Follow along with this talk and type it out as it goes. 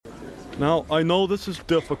Now, I know this is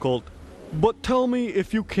difficult, but tell me,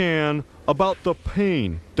 if you can, about the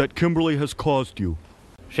pain that Kimberly has caused you.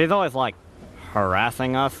 She's always,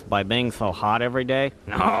 harassing us by being so hot every day.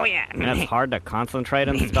 Oh, yeah. And it's hard to concentrate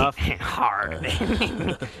and stuff. Hard.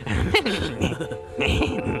 Yeah,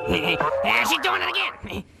 she's doing it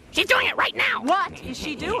again. She's doing it right now. What is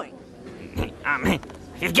she doing?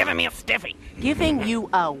 She's giving me a stiffy. Giving you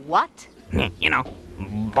a what? You know.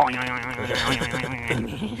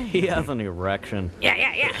 He has an erection. Yeah.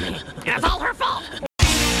 And it's all her fault.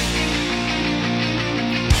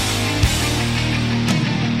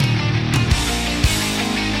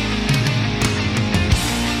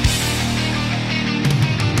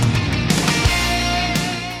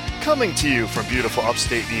 Coming to you from beautiful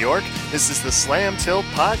upstate New York, this is the Slam Tilt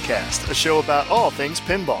Podcast, a show about all things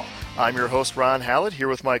pinball. I'm your host, Ron Hallett, here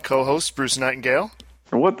with my co-host, Bruce Nightingale.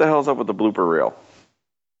 And what the hell's up with the blooper reel?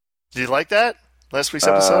 Did you like that? Last week's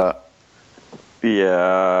episode?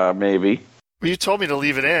 Yeah, maybe. Well, you told me to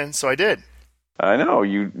leave it in, so I did. I know.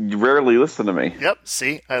 You rarely listen to me. Yep,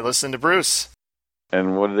 see? I listened to Bruce.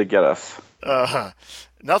 And what did it get us?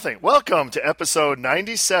 Nothing. Welcome to episode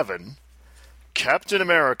 97, Captain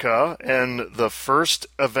America and the First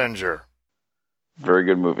Avenger. Very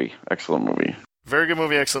good movie. Excellent movie. Very good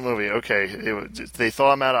movie, excellent movie. Okay, they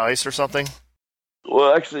thaw him out of ice or something?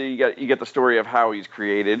 Well, actually, you get the story of how he's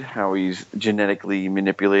created, how he's genetically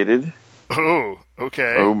manipulated. Oh,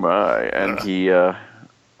 okay. Oh my! And he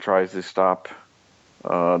tries to stop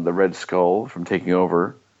the Red Skull from taking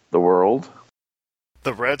over the world.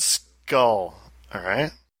 The Red Skull. All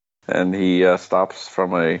right. And he stops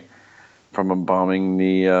from him bombing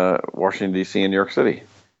the Washington D.C. and New York City.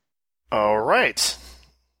 All right.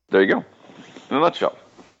 There you go. In a nutshell.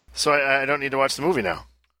 So I don't need to watch the movie now.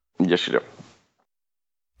 Yes, you do.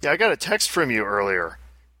 Yeah, I got a text from you earlier.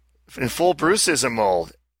 In full Bruceism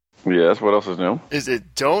mold. Yes, what else is new? Is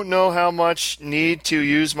it don't know how much need to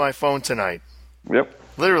use my phone tonight? Yep.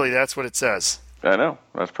 Literally, that's what it says. I know.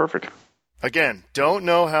 That's perfect. Again, don't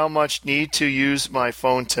know how much need to use my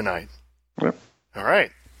phone tonight. Yep. All right.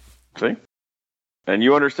 See? And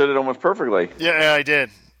you understood it almost perfectly. Yeah, I did.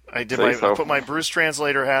 I So. I put my Bruce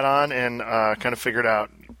translator hat on and kind of figured out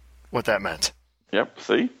what that meant. Yep,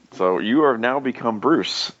 see? So you have now become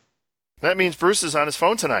Bruce. That means Bruce is on his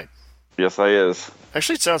phone tonight. Yes, I is.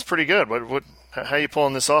 Actually, it sounds pretty good. How are you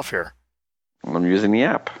pulling this off here? I'm using the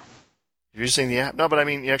app. You're using the app? No, but I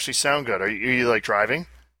mean, you actually sound good. Are you driving?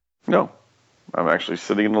 No. I'm actually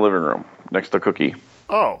sitting in the living room next to Cookie.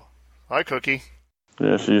 Oh. Hi, Cookie.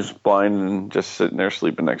 Yeah, she's blind and just sitting there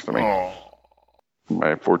sleeping next to me. Oh.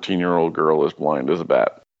 My 14-year-old girl is blind as a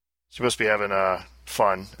bat. She must be having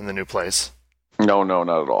fun in the new place. No, not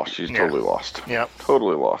at all. She's totally lost. Yep.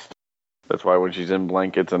 Totally lost. That's why when she's in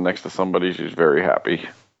blankets and next to somebody, she's very happy.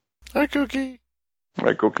 Hi, Cookie.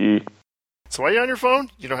 Hi, Cookie. So why are you on your phone?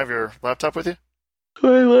 You don't have your laptop with you?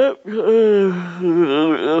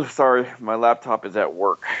 Sorry, my laptop is at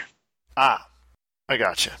work. Ah, I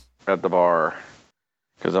gotcha. At the bar.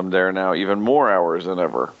 Because I'm there now even more hours than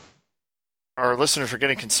ever. Our listeners are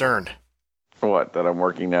getting concerned. What, that I'm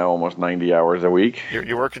working now almost 90 hours a week?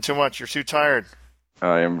 You're working too much. You're too tired.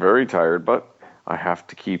 I am very tired, but I have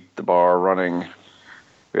to keep the bar running.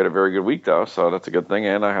 We had a very good week, though, so that's a good thing.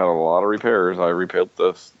 And I had a lot of repairs. I repaired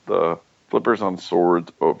the flippers on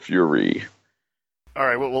Swords of Fury. All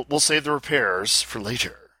right, we'll save the repairs for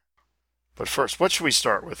later. But first, what should we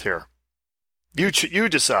start with here? You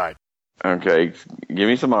decide. Okay, give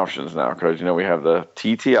me some options now, because, we have the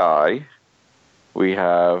TTI. We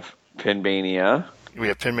have Pinmaineia. We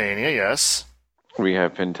have Pinmaineia, yes. We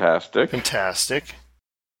have Pintastic. Pintastic.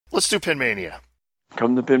 Let's do Pinmaineia.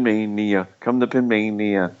 Come to Pinmaineia. Come to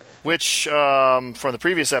Pinmaineia. Which, from the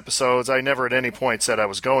previous episodes, I never at any point said I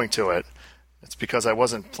was going to it. It's because I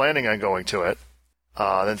wasn't planning on going to it.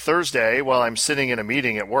 Then Thursday, while I'm sitting in a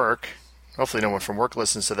meeting at work, hopefully no one from work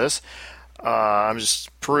listens to this, I'm just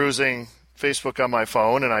perusing Facebook on my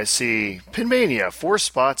phone, and I see Pinmaineia, 4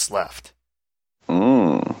 spots left.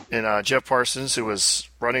 And Jeff Parsons, who was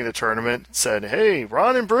running the tournament, said, "Hey,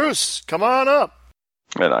 Ron and Bruce, come on up."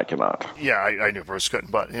 And I cannot. Yeah, I knew Bruce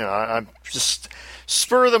couldn't, but, I'm just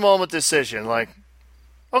spur of the moment decision,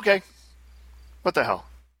 okay, what the hell?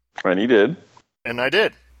 And he did. And I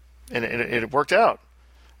did. And it worked out.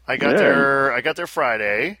 I got there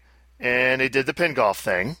Friday, and they did the pin golf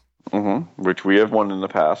thing. Mm-hmm. Which we have won in the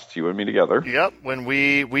past, you and me together. Yep. When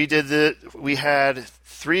we we had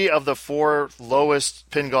 3 of the 4 lowest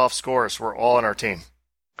pin golf scores were all on our team.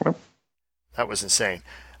 Yep. That was insane.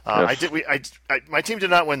 Yes. My team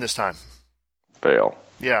did not win this time. Fail.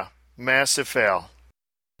 Yeah, massive fail.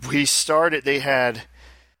 We started. They had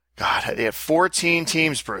God, they had 14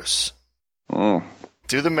 teams, Bruce. Mm.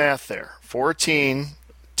 Do the math there. 14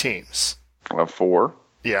 teams. 4.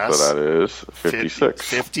 Yes. So that is 56.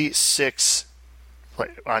 56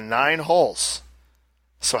 on 9 holes.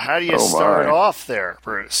 So how do you Oh, start my. off there,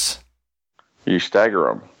 Bruce? You stagger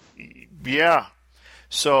them. Yeah.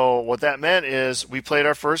 So what that meant is we played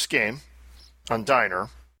our first game on Diner,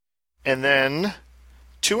 and then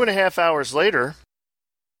 2.5 hours later,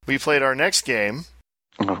 we played our next game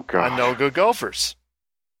Oh, God. on No Good Golfers.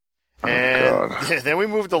 Oh, And God. then we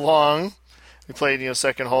moved along. We played,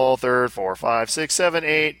 second hole, third, 4, 5, 6, 7,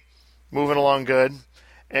 8, moving along good.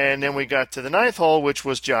 And then we got to the 9th hole, which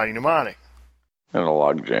was Johnny Mnemonic. And a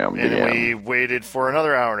log jam And began. we waited for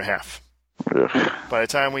another hour and a half. Ugh. By the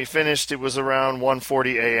time we finished, it was around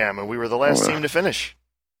 1:40 a.m., and we were the last team to finish.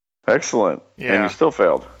 Excellent. Yeah. And you still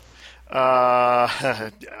failed.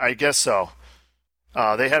 I guess so.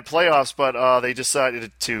 They had playoffs, but they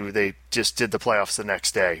decided they just did the playoffs the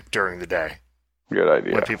next day during the day Good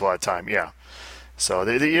idea. when people had time. Yeah. So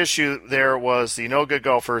the issue there was the No Good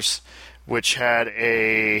Golfers, which had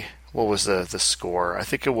what was the score? I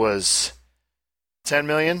think it was 10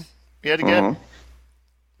 million you had to get. Mm-hmm.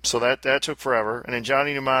 So that took forever. And then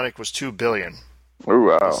Johnny Mnemonic was 2 billion. Ooh,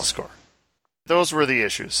 wow. Was the score. Those were the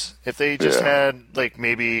issues. If they just had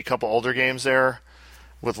maybe a couple older games there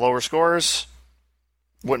with lower scores,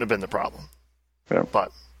 wouldn't have been the problem. Yeah.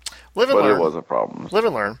 But live and But learn. it was a problem. Live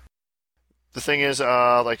and learn. The thing is,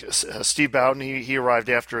 Steve Bowden, he arrived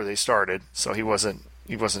after they started, so he wasn't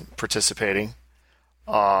participating.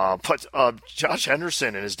 But Josh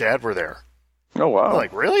Henderson and his dad were there. Oh, wow. I'm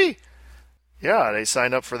like, really? Yeah, they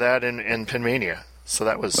signed up for that in Pinmaineia. So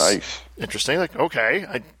that was Nice. interesting. Like, okay,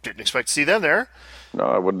 I didn't expect to see them there. No,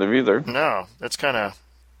 I wouldn't have either. No, that's kind of,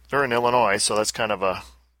 they're in Illinois, so that's kind of A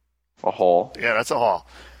haul. that's a haul.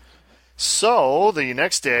 So the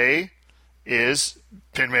next day is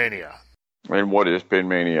Pinmaineia. And what is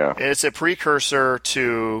Pinmaineia? It's a precursor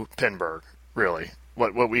to Pinburg, really.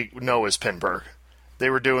 What we know is Pinburg. They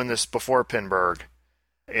were doing this before Pinburg,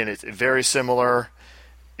 and it's very similar,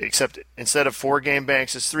 except instead of 4 game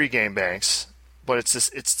banks, it's 3 game banks. But it's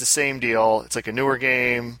the same deal. It's like a newer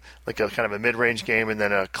game, like a kind of a mid-range game, and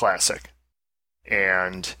then a classic.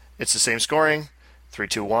 And it's the same scoring, 3,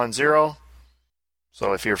 2, 1, 0.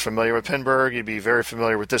 So if you're familiar with Pinburg, you'd be very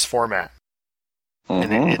familiar with this format.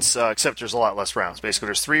 Mm-hmm. And it's except there's a lot less rounds. Basically,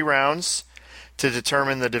 there's 3 rounds to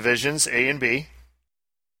determine the divisions A and B,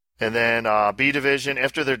 and then B division.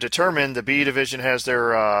 After they're determined, the B division has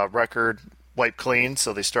their record wiped clean,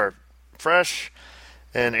 so they start fresh,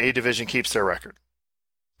 and A division keeps their record.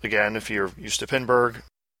 Again, if you're used to Pinburg,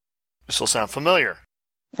 this will sound familiar.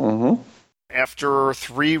 Mm-hmm. After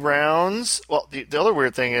 3 rounds, well, the other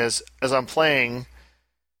weird thing is, as I'm playing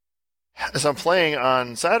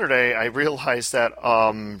on Saturday, I realized that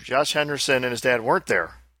Josh Henderson and his dad weren't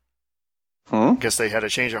there. I guess they had a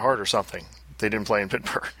change of heart or something. They didn't play in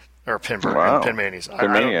Pinburg or Pinburg Wow. in Pinmaineia.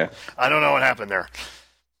 Pinmaineia. I don't know what happened there.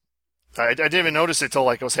 I didn't even notice it till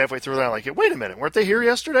I was halfway through. And I'm like, wait a minute, weren't they here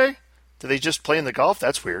yesterday? Did they just play in the golf?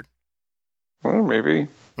 That's weird. Well, maybe.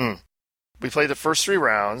 We played the first 3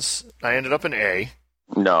 rounds. I ended up in A.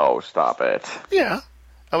 No, stop it. Yeah.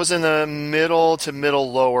 I was in the middle to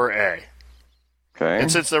middle lower A. Okay.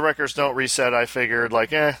 And since the records don't reset, I figured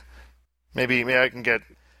maybe I can get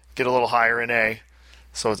a little higher in A,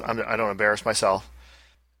 so I don't embarrass myself.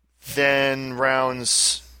 Then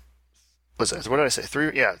rounds, what did I say?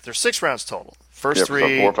 3? Yeah, there's 6 rounds total. First 3.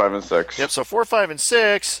 So 4, 5, and 6. Yep. So 4, 5, and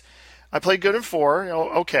 6. I played good in 4.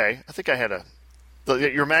 Okay. I think I had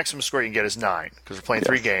your maximum score you can get is 9 because we're playing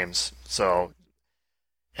 3 games. So,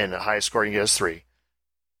 and the highest score you can get is 3.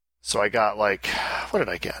 So I got what did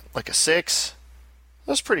I get? Like a 6.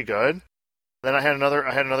 That was pretty good. Then I had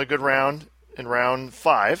another good round in round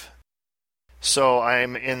 5. So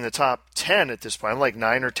I'm in the top 10 at this point. I'm like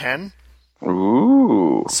 9 or 10.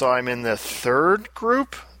 Ooh. So I'm in the 3rd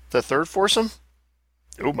group, the 3rd foursome.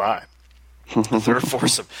 Oh my. The 3rd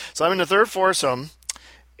foursome. So I'm in the 3rd foursome,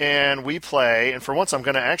 and we play, and for once I'm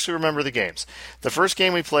going to actually remember the games. The first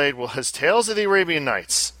game we played was Tales of the Arabian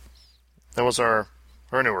Nights. That was our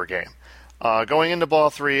newer game. Going into ball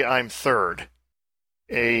 3, I'm 3rd.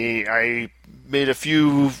 I made a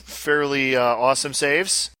few fairly awesome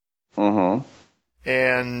saves. Mm-hmm.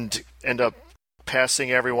 And end up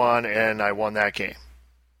passing everyone, and I won that game.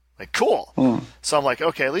 Like, cool. So I'm like,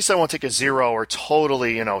 okay, at least I won't take a 0 or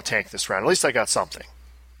totally, tank this round. At least I got something.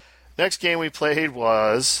 Next game we played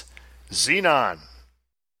was Xenon.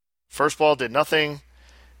 First ball did nothing.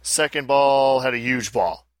 Second ball had a huge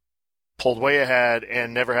ball. Pulled way ahead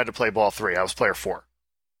and never had to play ball 3. I was player 4.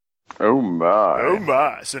 Oh my. Oh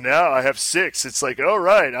my. So now I have 6. It's like, all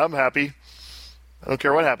right, I'm happy. I don't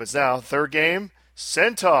care what happens now. Third game,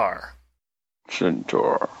 Centaur.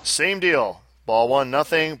 Centaur. Same deal. Ball 1,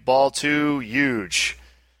 nothing. Ball 2, huge.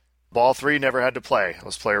 Ball 3, never had to play. I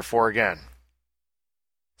was player 4 again.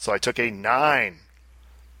 So I took a 9.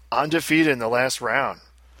 Undefeated in the last round.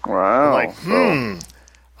 Wow. I'm like,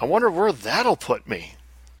 I wonder where that'll put me.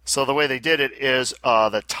 So the way they did it is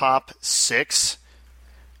the top 6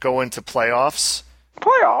 go into playoffs.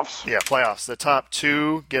 Playoffs? Yeah, playoffs. The top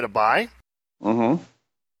 2 get a bye. Mm-hmm.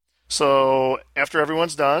 So after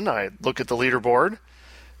everyone's done, I look at the leaderboard.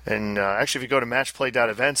 And actually, if you go to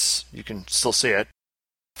matchplay.events, you can still see it.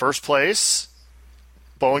 First place,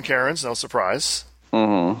 Bo and Karen's, no surprise.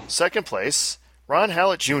 Mm-hmm. Second place, Ron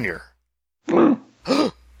Hallett Jr.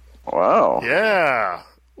 Wow. Yeah.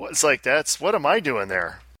 It's like, what am I doing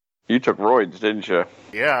there? You took roids, didn't you?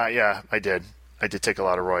 Yeah, I did. I did take a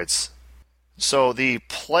lot of roids. So the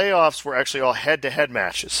playoffs were actually all head-to-head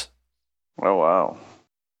matches. Oh, wow.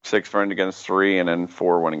 6 went against 3, and then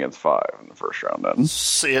 4 went against 5 in the first round then.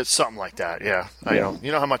 See, it's something like that, yeah. I Yeah. know.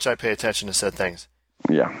 You know how much I pay attention to said things.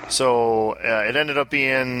 Yeah. So it ended up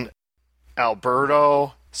being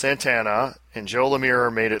Alberto Santana and Joe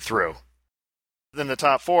Lemire made it through. Then the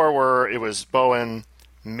top 4 it was Bowen,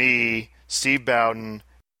 me, Steve Bowden.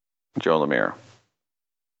 Joe Lemire.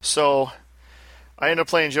 So I ended up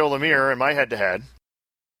playing Joe Lemire in my head-to-head,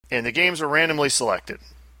 and the games were randomly selected.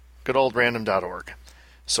 Good old random.org.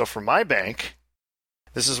 So for my bank,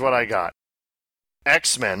 this is what I got.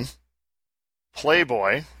 X-Men,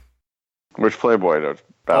 Playboy. Which Playboy? The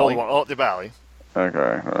Bally? The Bally.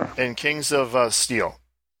 Okay. And Kings of Steel.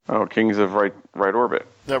 Oh, Kings of Right Orbit.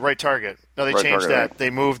 The right target. No, they Right changed target, that. right. They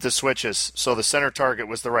moved the switches, so the center target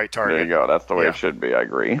was the right target. There you go. That's the way Yeah. it should be. I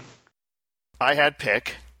agree. I had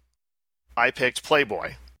pick. I picked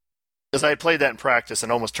Playboy. Because I had played that in practice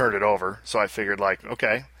and almost turned it over, so I figured,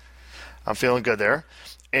 okay, I'm feeling good there.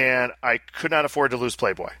 And I could not afford to lose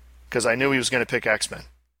Playboy, because I knew he was going to pick X-Men.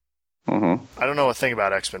 Mm-hmm. I don't know a thing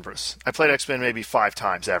about X-Men, Bruce. I played X-Men maybe 5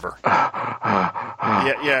 times ever.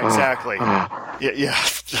 Yeah, exactly. Yeah.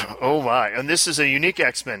 Oh, my. And this is a unique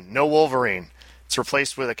X-Men. No Wolverine. It's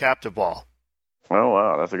replaced with a captive ball. Oh,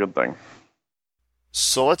 wow. That's a good thing.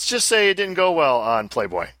 So let's just say it didn't go well on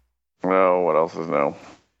Playboy. Well, what else is no?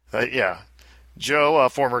 Yeah. Joe, a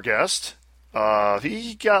former guest,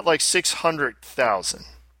 he got like 600,000.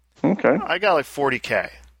 Okay. I got like 40K.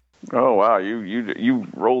 Oh, wow. You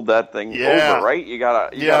rolled that thing Yeah. over, right?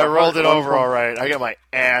 I rolled it over all right. I got my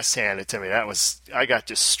ass handed to me. I got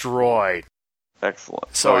destroyed.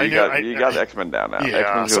 Excellent. So I you got X-Men down now.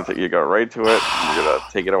 Yeah, X-Men, you go right to it. You're going to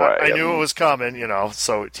take it away. I knew it was coming,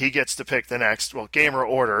 so he gets to pick the next, gamer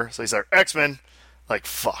order. So he's like, X-Men. Like,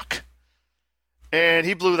 fuck. And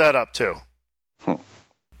he blew that up, too.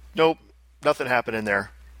 Nope. Nothing happened in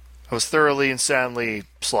there. I was thoroughly and soundly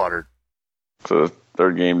slaughtered. So the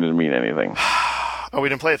third game didn't mean anything. Oh, we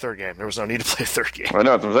didn't play a third game. There was no need to play a third game. I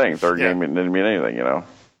know what I'm saying. Third Yeah. game didn't mean anything,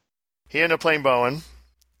 He ended up playing Bowen,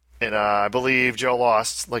 and I believe Joe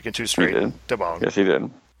lost like in 2 straight did. to Bowen. Yes, he did.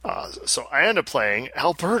 So I ended up playing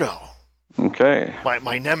Alberto, Okay.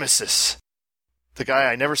 my nemesis, the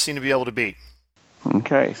guy I never seem to be able to beat.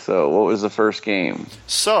 Okay, so what was the first game?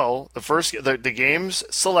 So the game's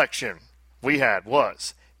selection we had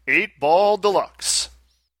was 8-Ball Deluxe.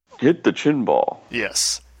 Hit the chin ball.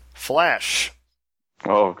 Yes. Flash.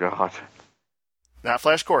 Oh, God. Not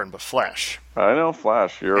Flash Gordon, but Flash. I know,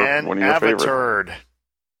 Flash. You're And one of your favorites. Avaturd.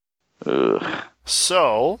 Ugh.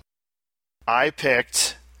 So I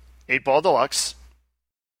picked 8-Ball Deluxe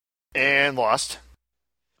and lost.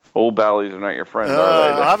 Old Bally's are not your friend,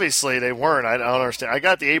 are they? Obviously, they weren't. I don't understand. I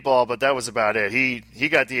got the 8-Ball, but that was about it. He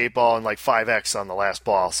got the 8-Ball and like 5x on the last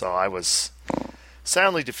ball, so I was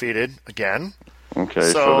soundly defeated again. Okay,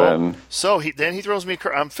 so then... he throws me.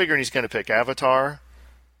 I'm figuring he's going to pick Avatar.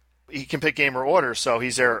 He can pick Gamer Order, so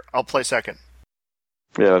he's there. I'll play second.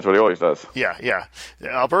 Yeah, that's what he always does. Yeah.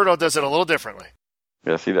 Alberto does it a little differently.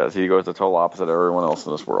 Yes, he does. He goes the total opposite of everyone else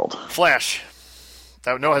in this world. Flash.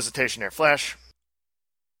 No hesitation there. Flash.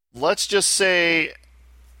 Let's just say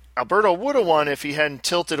Alberto would have won if he hadn't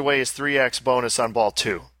tilted away his 3x bonus on ball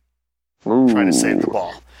 2. Ooh. Trying to save the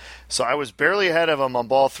ball. So I was barely ahead of him on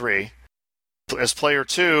ball 3. As player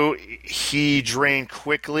 2, he drained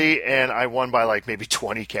quickly, and I won by like maybe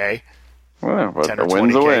 20K. Well, but 10 a or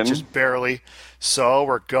win's 20K, a win. just barely. So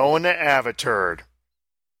we're going to Avaturd.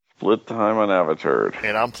 Split time on Avaturd.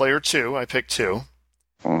 And I'm player 2. I picked 2.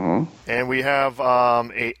 Mm-hmm. And we have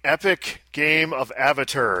a epic game of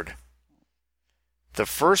Avaturd. The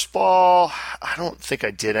first ball, I don't think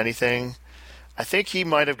I did anything. I think he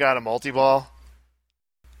might have got a multi-ball.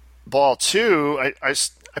 Ball 2, I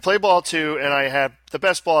play ball 2, and I have the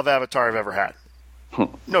best ball of Avatar I've ever had.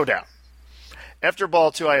 No doubt. After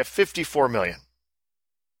ball 2, I have 54 million.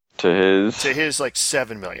 To his like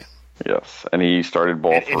 7 million. Yes, and he started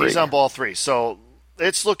ball 3. And he's on ball 3, so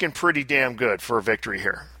it's looking pretty damn good for a victory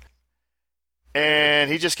here. And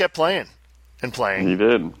he just kept playing and playing. He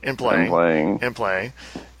did. And playing. And playing. And playing.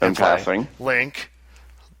 And passing. Link.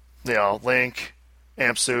 Link.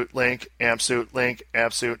 Amp suit. Link. Amp suit. Link.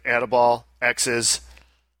 Amp suit. Add a ball. X's.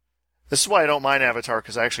 This is why I don't mind Avatar,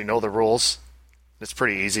 because I actually know the rules. It's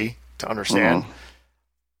pretty easy to understand. Mm-hmm.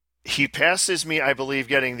 He passes me, I believe,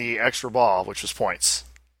 getting the extra ball, which was points.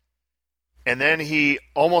 And then he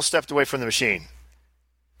almost stepped away from the machine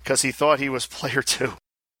because he thought he was player 2.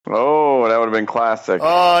 Oh, that would have been classic.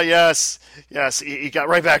 Oh, yes. Yes, he got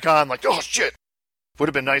right back on like, oh, shit. Would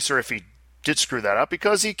have been nicer if he did screw that up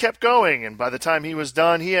because he kept going. And by the time he was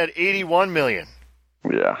done, he had 81 million.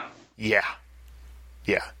 Yeah. Yeah.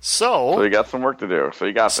 So you got some work to do. So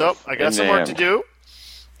you got So this I got some work to do.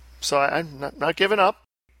 So I'm not giving up.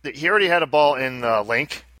 He already had a ball in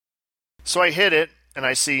Link. So I hit it, and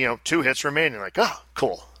I see 2 hits remaining. Like, oh,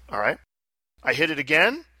 cool. All right. I hit it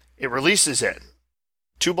again. It releases it.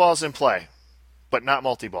 2 balls in play, but not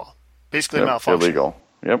multi-ball. Basically malfunction. Illegal.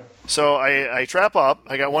 Yep. So I trap up.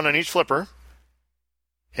 I got 1 on each flipper.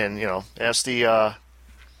 And, ask the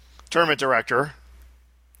tournament director,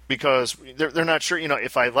 because they're not sure,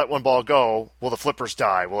 if I let 1 ball go, will the flippers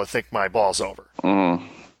die? Will it think my ball's over? Mm-hmm.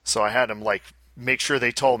 So I had them, make sure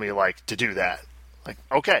they told me, to do that.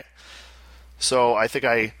 Okay. So I think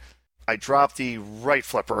I dropped the right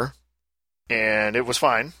flipper, and it was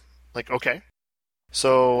fine. Okay.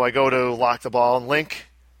 So I go to lock the ball and Link,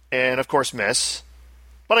 and of course miss.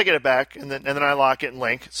 But I get it back, and then I lock it and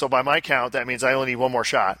Link. So by my count, that means I only need 1 more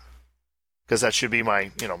shot, because that should be my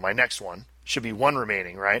my next one. Should be 1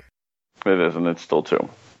 remaining, right? It is, and it's still 2.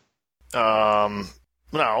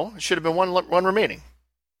 No, it should have been one remaining.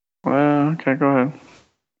 Okay, go ahead.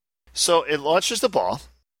 So it launches the ball.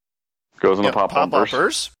 Goes in the pop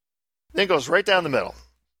bumpers. Then goes right down the middle.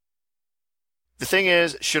 The thing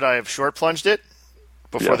is, should I have short plunged it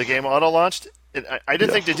before the game auto launched? I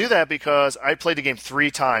didn't think to do that because I played the game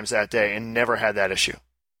 3 times that day and never had that issue.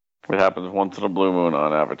 It happens once in a blue moon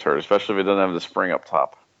on Avatar, especially if it doesn't have the spring up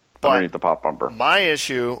top underneath the pop bumper. My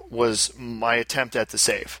issue was my attempt at the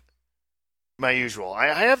save. My usual.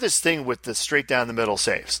 I have this thing with the straight down the middle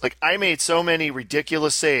saves. I made so many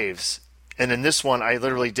ridiculous saves, and in this one, I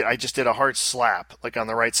just did a hard slap, on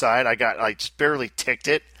the right side. I just barely ticked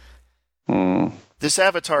it. This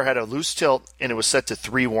Avatar had a loose tilt, and it was set to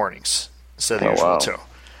 3 warnings instead of the usual 2.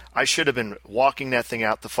 I should have been walking that thing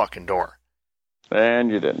out the fucking door.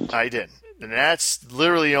 And you didn't. I didn't. And that's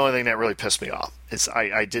literally the only thing that really pissed me off.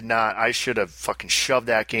 I did not. I should have fucking shoved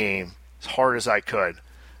that game as hard as I could.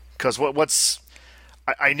 Because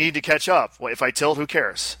I need to catch up. If I tilt, who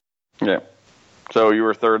cares? Yeah. So you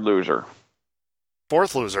were 3rd loser.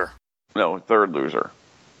 4th loser. No, 3rd loser.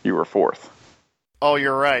 You were 4th. Oh,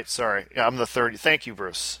 you're right. Sorry. Yeah, I'm the 3rd. Thank you,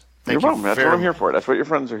 Bruce. You're welcome. That's what I'm here for. That's what your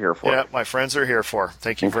friends are here for. Yeah, my friends are here for.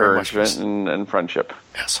 Thank you very much. Encouragement and friendship.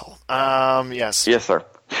 Asshole. Yes. Yes, sir.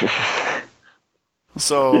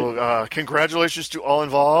 So, congratulations to all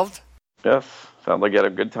involved. Yes. Sounds like you had a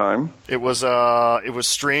good time. It was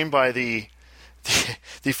streamed by the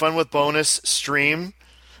Fun with Bonus stream,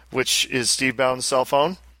 which is Steve Bowden's cell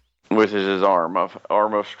phone. Which is his arm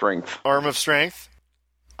of strength. Arm of strength.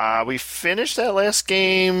 We finished that last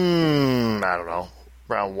game, I don't know,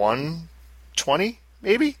 around 1:20,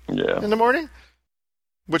 maybe? Yeah. In the morning?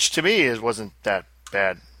 Which to me wasn't that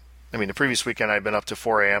bad. I mean, the previous weekend I'd been up to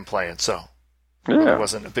 4 a.m. playing, so it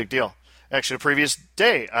wasn't a big deal. Actually, the previous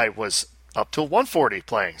day I was up till 1:40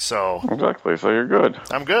 playing, so... Exactly, so you're good.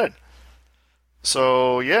 I'm good.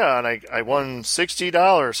 So, yeah, and I won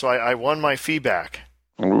 $60, so I won my fee back.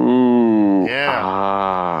 Ooh.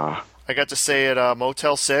 Yeah. I got to stay at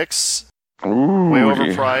Motel 6. Ooh. Way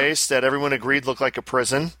overpriced, that everyone agreed looked like a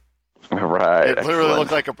prison. Right. It literally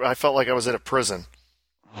looked like I felt like I was at a prison.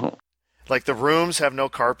 The rooms have no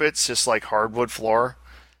carpets, just hardwood floor.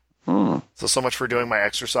 So much for doing my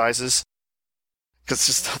exercises. Because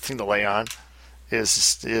just nothing to lay on. It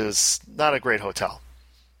was not a great hotel.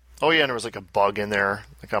 Oh yeah, and there was a bug in there,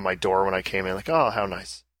 on my door when I came in. Oh, how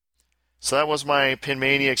nice. So that was my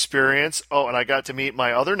Pinmaineia experience. Oh, and I got to meet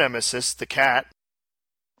my other nemesis, the cat.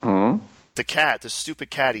 The cat, the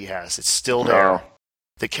stupid cat he has. It's still there. Oh.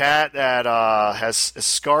 The cat that has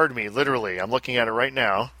scarred me, literally. I'm looking at it right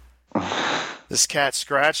now. This cat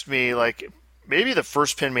scratched me maybe the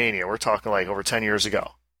first Pinmaineia. We're talking over 10 years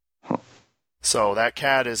ago. So that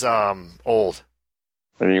cat is old.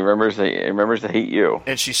 And he remembers to hate you.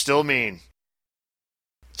 And she's still mean.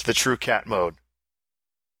 It's the true cat mode.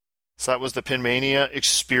 So that was the Pinmaineia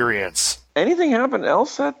experience. Anything happen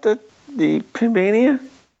else at the Pinmaineia?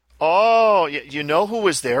 Oh, you know who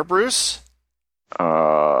was there, Bruce?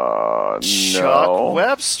 No. Chuck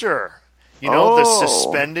Webster. You know, the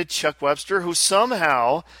suspended Chuck Webster, who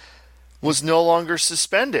somehow was no longer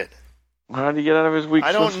suspended. How did he get out of his week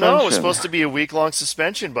suspension? I don't know. It was supposed to be a week-long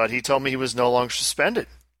suspension, but he told me he was no longer suspended.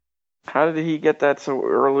 How did he get that so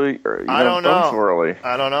early? I don't know. So early?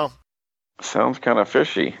 I don't know. Sounds kind of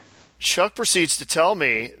fishy. Chuck proceeds to tell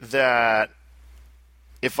me that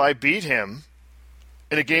if I beat him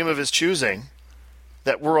in a game of his choosing,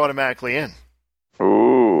 that we're automatically in.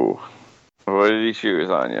 Ooh. What did he choose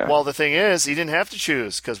on you? Well, the thing is, he didn't have to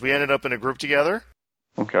choose because we ended up in a group together.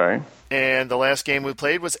 Okay. And the last game we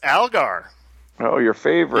played was Algar. Oh, your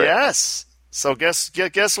favorite. Yes. So guess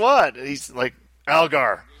what? He's like,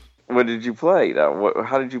 Algar. What did you play?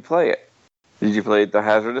 How did you play it? Did you play it the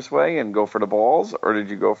hazardous way and go for the balls, or did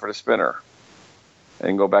you go for the spinner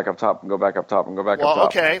and go back up top and go back up top and go back up top? Well,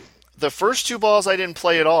 okay. The first two balls I didn't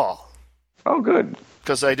play at all. Oh, good.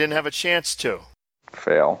 Because I didn't have a chance to.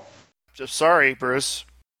 Fail. Just sorry, Bruce.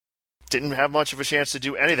 Didn't have much of a chance to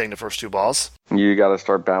do anything the first two balls. You got to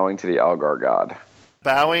start bowing to the Algar god.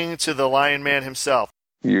 Bowing to the Lion Man himself.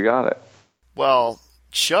 You got it. Well,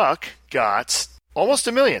 Chuck got almost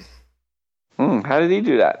 $1 million. How did he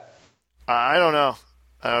do that? I don't know.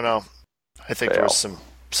 I think there was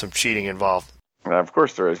some cheating involved. Of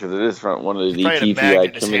course there is, because it is from one of the Probably had a DTPI magnet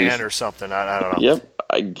in his committees. hand or something. I don't know. Yep,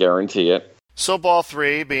 I guarantee it. So ball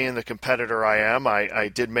 3, being the competitor I am,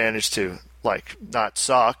 I did manage to, not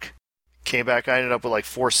suck. Came back, I ended up with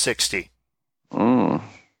 460.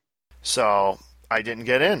 So I didn't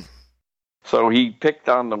get in. So he picked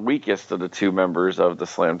on the weakest of the two members of the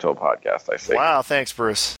Slam Toe podcast, I see. Wow, thanks,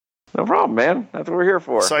 Bruce. No problem, man. That's what we're here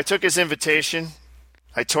for. So I took his invitation,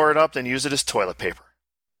 I tore it up, then used it as toilet paper.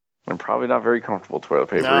 And probably not very comfortable toilet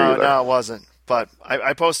paper either. No, it wasn't. But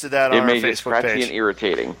I posted that on our Facebook page. It made it scratchy and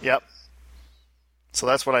irritating. Yep. So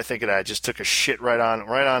that's what I think of that. I just took a shit right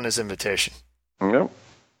on his invitation. Yep.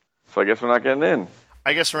 So I guess we're not getting in.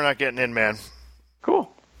 I guess we're not getting in, man. Cool.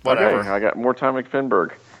 Whatever. Okay, I got more time at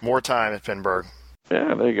Pinburg. More time at Pinburg.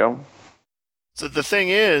 Yeah, there you go. So the thing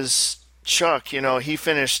is, Chuck, he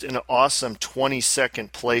finished an awesome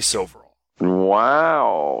 22nd place overall.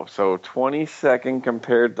 Wow. So 22nd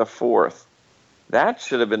compared to 4th. That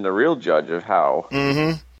should have been the real judge of how.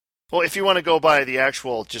 Mm-hmm. Well, if you want to go by the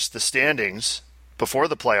actual, just the standings before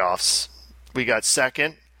the playoffs, we got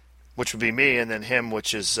second, which would be me, and then him,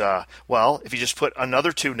 which is, if you just put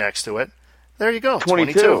another 2 next to it, there you go,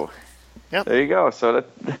 22. Yep. There you go. So that,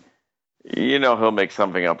 he'll make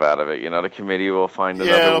something up out of it. The committee will find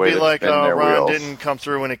another way to spin their Ron wheels. didn't come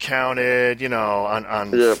through when it counted,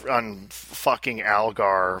 on fucking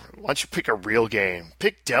Algar. Why don't you pick a real game?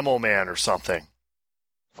 Pick Demo Man or something.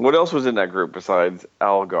 What else was in that group besides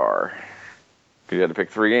Algar? Because you had to pick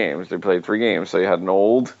 3 games. They played 3 games. So you had an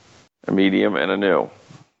old, a medium, and a new.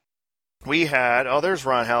 We had, there's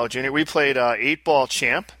Ron Howell Jr. We played 8-Ball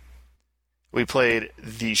Champ. We played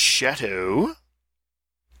the Chateau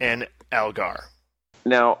and Algar.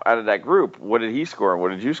 Now, out of that group, what did he score and what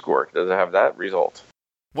did you score? Does it have that result?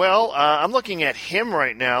 Well, I'm looking at him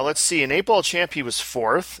right now. Let's see. In 8-Ball Champ, he was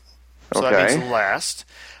 4th. So Okay. that means last.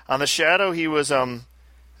 On the Shadow, he was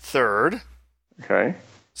 3rd. Okay.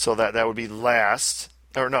 So that would be last.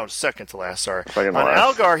 Or no, second to last, sorry. Second to On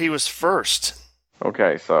last. Algar, he was 1st.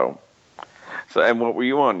 Okay, so and what were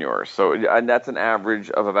you on yours? So, and that's an average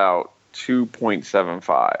of about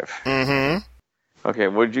 2.75. Mm-hmm. Okay,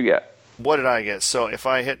 what did you get? What did I get? So if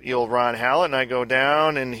I hit the old Ron Hallett and I go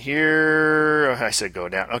down, and here I said go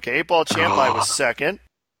down. Okay, 8-Ball Champ, I was 2nd.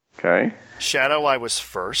 Okay. Shadow, I was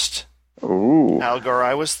 1st. Ooh. Algar,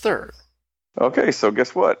 I was 3rd. Okay, so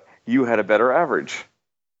guess what? You had a better average.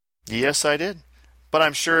 Yes, I did. But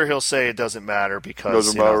I'm sure he'll say it doesn't matter because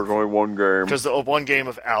Doesn't matter, it's only one game. Because the one game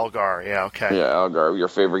of Algar, yeah, okay. Yeah, Algar, your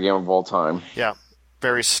favorite game of all time. Yeah,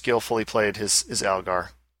 very skillfully played his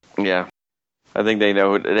Algar. Yeah. I think they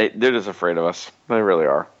know. They're just afraid of us. They really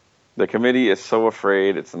are. The committee is so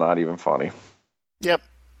afraid, it's not even funny. Yep.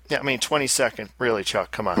 Yeah, I mean, 22nd. Really,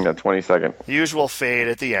 Chuck, come on. Yeah, 22nd. The usual fade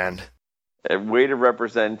at the end. A way to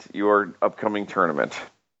represent your upcoming tournament.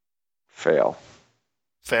 Fail.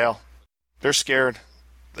 They're scared.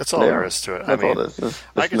 That's all there is to it. That's all it is.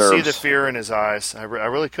 I could see the fear in his eyes. I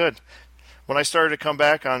really could. When I started to come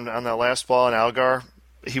back on that last ball in Algar,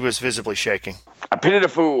 he was visibly shaking. I pitied a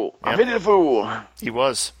fool. Yep. I pitied a fool. He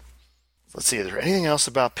was. Let's see, is there anything else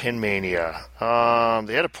about Pinmaineia?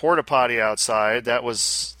 They had a porta potty outside. That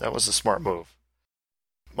was a smart move.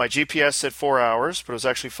 My GPS said 4 hours, but it was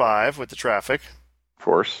actually 5 with the traffic. Of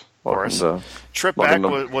course. Trip back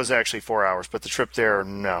was actually 4 hours, but the trip there,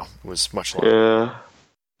 no, was much longer. Yeah.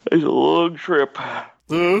 It's a long trip.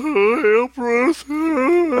 That's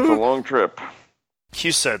a long trip.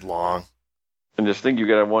 You said long. And just think you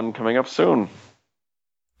got one coming up soon.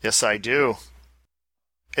 Yes, I do.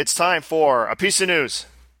 It's time for a piece of news.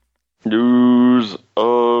 News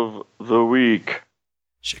of the week.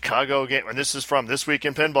 Chicago game, and this is from This Week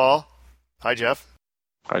in Pinball. Hi, Jeff.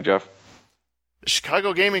 Hi, Jeff. The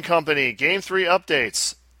Chicago Gaming Company, Game 3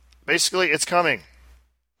 updates. Basically, it's coming.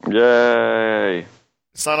 Yay.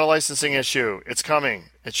 It's not a licensing issue. It's coming.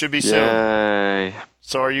 It should be soon. Yay.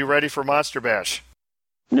 So are you ready for Monster Bash?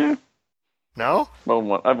 Yeah. No?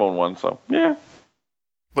 I've owned one, so yeah.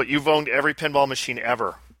 But you've owned every pinball machine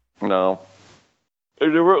ever. No. I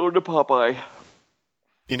never owned a Popeye.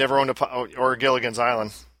 You never owned or Gilligan's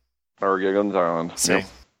Island. Or Gilligan's Island. See? Yep.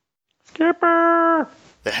 Skipper!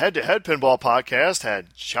 The Head-to-Head Pinball podcast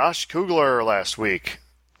had Josh Kugler last week.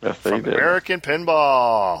 Yes, they from did. American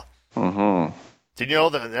Pinball. Mm-hmm. Did you know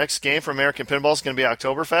the next game for American Pinball is going to be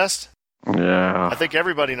Oktoberfest? Yeah. I think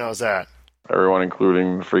everybody knows that. Everyone,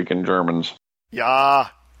 including the freaking Germans. Yeah.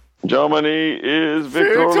 Germany is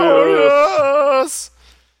victorious!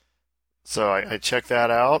 So I checked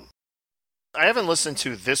that out. I haven't listened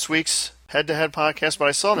to this week's Head-to-Head podcast, but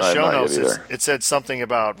I saw in the show notes it said something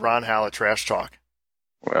about Ron Hallett Trash Talk.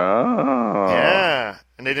 Oh. Yeah.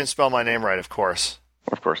 And they didn't spell my name right, of course.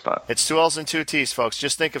 Of course not. It's 2 L's and 2 T's, folks.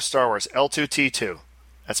 Just think of Star Wars. L2T2.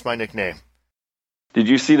 That's my nickname. Did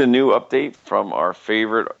you see the new update from our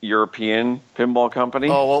favorite European pinball company?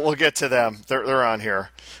 Oh, well, we'll get to them. They're on here.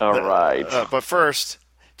 All right. But first,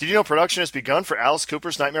 did you know production has begun for Alice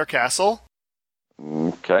Cooper's Nightmare Castle?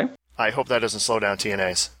 Okay. I hope that doesn't slow down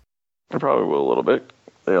TNAs. It probably will a little bit.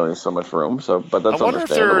 They only have so much room, but that's I wonder if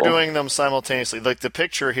they're understandable. doing them simultaneously. Like the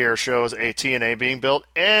picture here shows a TNA being built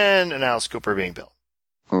and an Alice Cooper being built.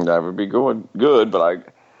 That would be good,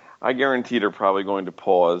 but I guarantee they're probably going to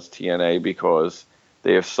pause TNA because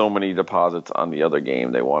they have so many deposits on the other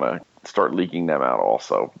game. They want to start leaking them out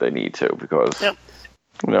also. They need to because,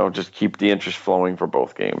 just keep the interest flowing for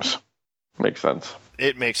both games. Makes sense.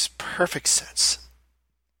 It makes perfect sense.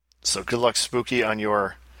 So good luck, Spooky, on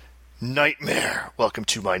your nightmare. Welcome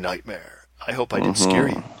to my nightmare. I hope I didn't scare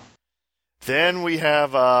you. Then we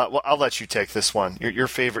have, I'll let you take this one. Your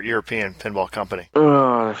favorite European pinball company.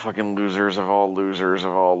 Oh, the fucking losers of all losers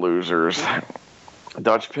of all losers.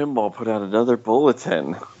 Dutch Pinball put out another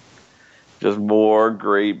bulletin. Just more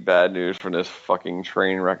great bad news from this fucking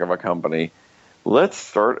train wreck of a company. Let's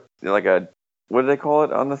start what do they call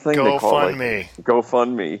it on the thing? GoFundMe.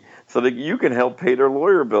 GoFundMe. So that you can help pay their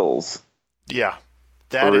lawyer bills. Yeah.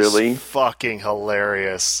 That is fucking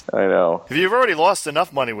hilarious. I know. If you've already lost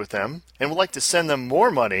enough money with them and would like to send them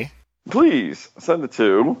more money, please send it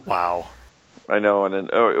to. Wow. I know, and then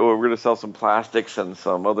we're going to sell some plastics and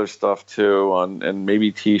some other stuff too, and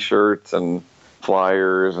maybe T-shirts and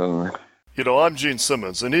flyers and. I'm Gene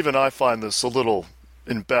Simmons, and even I find this a little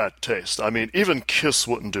in bad taste. I mean, even Kiss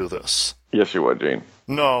wouldn't do this. Yes, you would, Gene.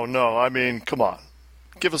 No. I mean, come on,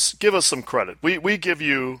 give us some credit. We give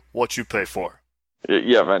you what you pay for.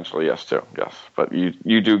 Yeah, eventually, yes, too. Yes, but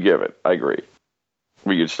you do give it. I agree.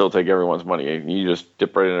 We could still take everyone's money, and you just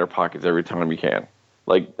dip right in their pockets every time you can.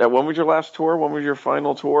 Like, when was your last tour? When was your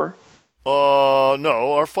final tour?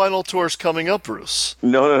 No, our final tour's coming up, Bruce.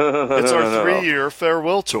 No. It's our 3-year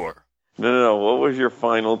farewell tour. No. What was your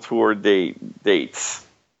final tour dates?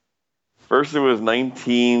 First, it was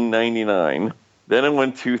 1999. Then it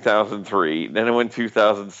went 2003. Then it went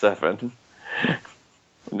 2007.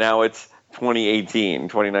 Now it's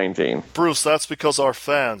 2019. Bruce, that's because our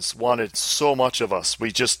fans wanted so much of us.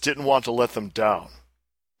 We just didn't want to let them down.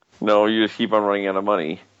 No, you just keep on running out of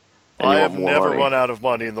money. I have never run out of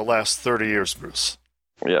money in the last 30 years, Bruce.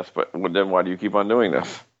 Yes, but then why do you keep on doing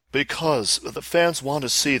this? Because the fans want to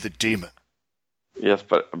see the demon. Yes,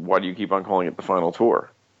 but why do you keep on calling it the final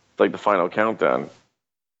tour? It's like the final countdown.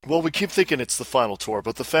 Well, we keep thinking it's the final tour,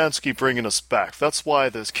 but the fans keep bringing us back. That's why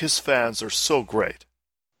the Kiss fans are so great.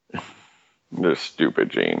 They're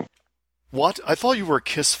stupid, Gene. What? I thought you were a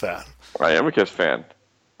Kiss fan. I am a Kiss fan.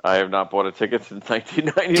 I have not bought a ticket since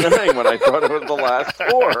 1999 when I thought it was the last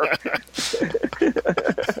tour.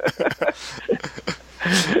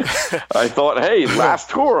 I thought, hey, last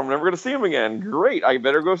tour, I'm never going to see him again. Great, I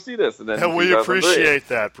better go see this. And we appreciate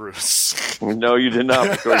that, Bruce. No, you did not,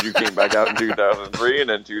 because you came back out in 2003 and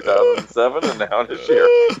then 2007 and now this year.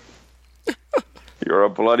 You're a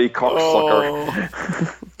bloody cocksucker.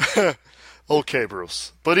 Oh. Okay,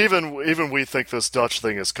 Bruce. But even we think this Dutch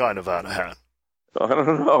thing is kind of out of hand. I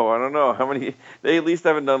don't know. How many? They at least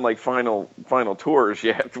haven't done like final tours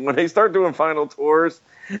yet. When they start doing final tours,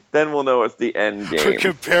 then we'll know it's the end game. We're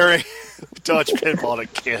comparing Dutch pinball to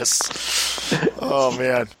Kiss. Oh,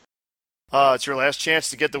 man. It's your last chance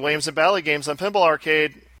to get the Williams and Bally games on Pinball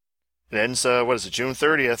Arcade. It ends, June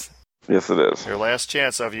 30th. Yes, it is. Your last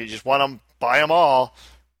chance. So if you just want them, buy them all.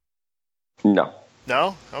 No.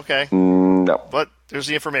 No? Okay. No. But there's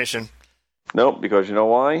the information. Nope, because you know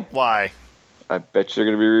why? Why? I bet you're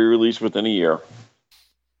going to be re-released within a year.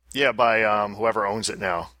 Yeah, by whoever owns it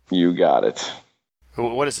now. You got it.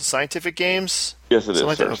 What is it, Scientific Games? Yes, it is,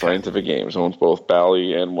 Like sir. okay. Scientific Games owns both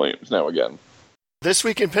Bally and Williams now again. This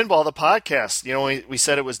Week in Pinball, the podcast. You know, we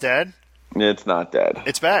said it was dead? It's not dead.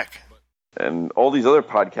 It's back. And all these other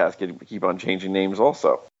podcasts keep on changing names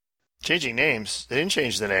also. Changing names? They didn't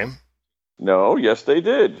change the name. No, yes, they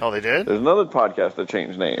did. Oh, they did? There's another podcast that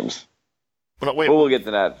changed names. Well, no, wait. But we'll get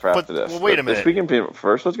to that for after this. Well, wait a minute. This Week in Pinball.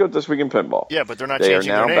 First, let's go to This Week in Pinball. Yeah, but they're not they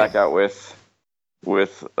changing their name. They are now back out with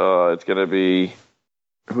it's going to be,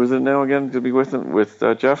 who is it now again? To be with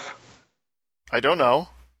Jeff? I don't know.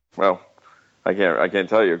 Well, I can't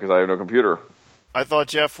tell you because I have no computer. I thought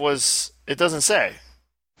Jeff was, it doesn't say.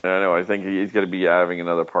 I know, I think he's going to be having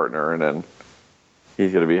another partner, and then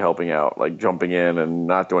he's going to be helping out, like jumping in and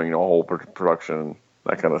not doing the whole production,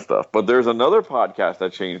 that kind of stuff. But there's another podcast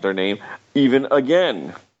that changed their name even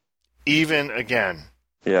again. Even again.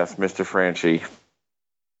 Yes, Mr. Franchi.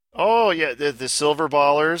 Oh yeah, the Silver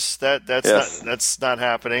Ballers. That's not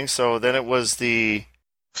happening. So then it was the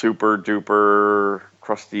Super Duper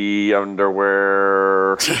Crusty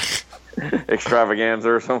Underwear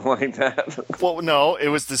Extravaganza or something like that. Well, no, it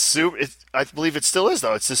was the I believe it still is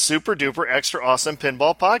though. It's the Super Duper Extra Awesome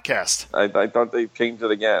Pinball Podcast. I thought they changed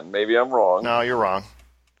it again. Maybe I'm wrong. No, you're wrong.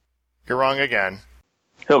 You're wrong again.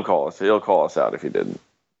 He'll call us. He'll call us out if he didn't.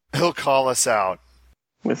 He'll call us out.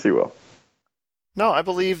 Yes, he will. No, I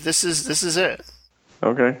believe this is it.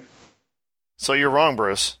 Okay. So you're wrong,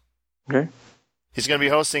 Bruce. Okay. He's going to be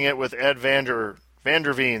hosting it with Ed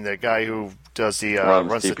Vanderveen, the guy who does the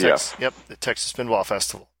runs the Texas Pinball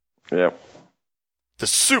Festival. Yep. The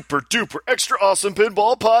Super Duper Extra Awesome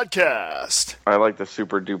Pinball Podcast. I like the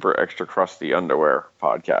Super Duper Extra Crusty Underwear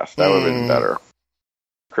Podcast. That would have been better.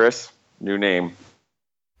 Chris, new name.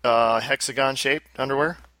 Hexagon shaped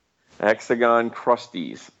underwear. Hexagon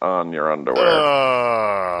crusties on your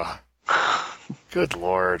underwear. Good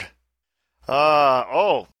Lord.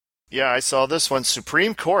 Yeah, I saw this one.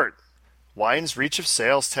 Supreme Court widens reach of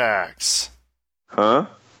sales tax. Huh?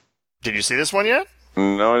 Did you see this one yet?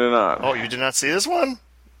 No, I did not. Oh, you did not see this one?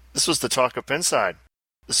 This was the talk of Pinside.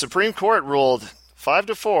 The Supreme Court ruled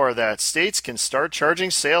 5-4 that states can start charging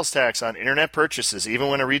sales tax on internet purchases even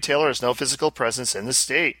when a retailer has no physical presence in the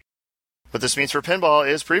state. What this means for pinball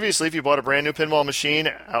is previously if you bought a brand new pinball machine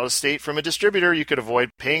out of state from a distributor, you could avoid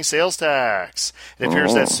paying sales tax. It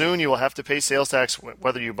appears that soon you will have to pay sales tax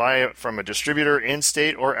whether you buy it from a distributor in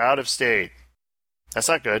state or out of state. That's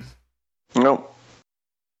not good. Nope.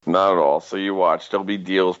 Not at all. So you watch. There'll be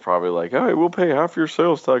deals probably like, hey, we'll pay half your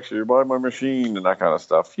sales tax if you buy my machine and that kind of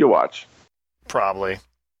stuff. You watch. Probably.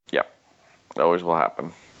 Yep. That always will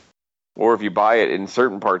happen. Or if you buy it in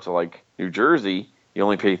certain parts of like New Jersey, you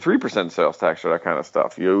only pay 3% sales tax or that kind of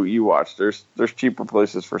stuff. You watch. There's cheaper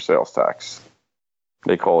places for sales tax.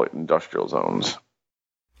 They call it industrial zones.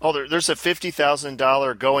 Oh, there's a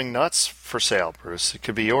 $50,000 going nuts for sale, Bruce. It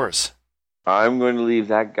could be yours. I'm going to leave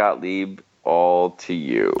that Gottlieb all to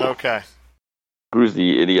you. Okay. Who's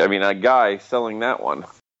the idiot? I mean, a guy selling that one.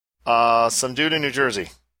 Some dude in New Jersey.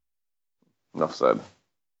 Enough said.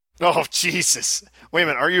 Oh, Jesus. Wait a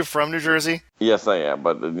minute. Are you from New Jersey? Yes, I am.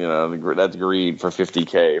 But, that's greed for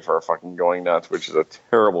 $50K for fucking going nuts, which is a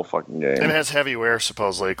terrible fucking game. And it has heavy wear,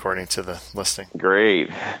 supposedly, according to the listing.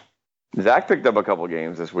 Great. Zach picked up a couple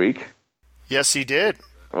games this week. Yes, he did.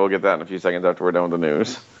 We'll get that in a few seconds after we're done with the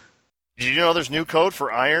news. Did you know there's new code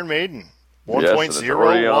for Iron Maiden? 1.01.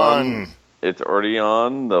 Yes, it's already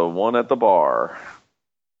on the one at the bar.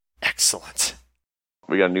 Excellent.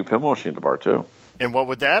 We got a new pinball machine at the bar, too. And what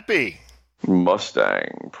would that be?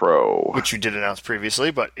 Mustang Pro. Which you did announce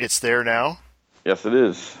previously, but it's there now? Yes, it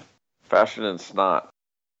is. Faster than snot.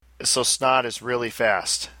 So snot is really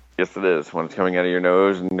fast. Yes, it is. When it's coming out of your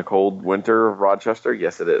nose in the cold winter of Rochester,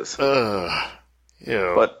 yes, it is. Ugh.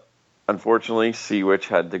 Ew. But, unfortunately, Sea Witch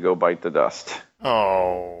had to go bite the dust.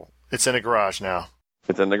 Oh. It's in a garage now.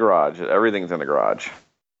 It's in the garage. Everything's in the garage.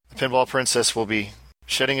 The Pinball Princess will be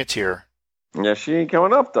shedding a tear. Yeah, she ain't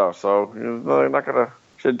coming up, though, so you're not going to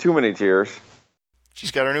shed too many tears.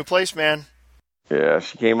 She's got her new place, man. Yeah,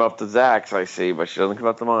 she came up to Zach's, I see, but she doesn't come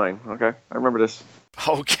up to mine. Okay, I remember this.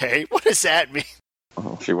 Okay, what does that mean?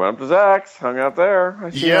 She went up to Zach's, hung out there. I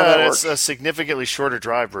see how Yeah, that that's works. a significantly shorter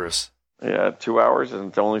drive, Bruce. Yeah, 2 hours, and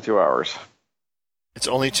it's only 2 hours. It's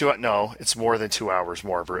only 2. No, it's more than 2 hours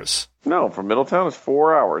more, Bruce. No, from Middletown it's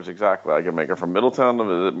 4 hours exactly. I can make it from Middletown to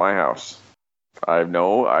visit my house. I've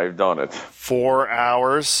done it. 4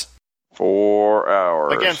 hours. 4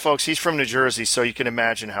 hours. Again, folks, he's from New Jersey, so you can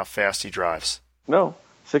imagine how fast he drives. No,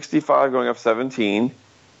 65 going up 17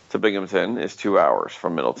 to Binghamton is 2 hours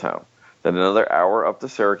from Middletown. Then another hour up to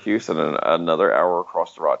Syracuse, and then another hour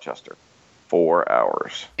across to Rochester. 4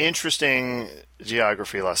 hours. Interesting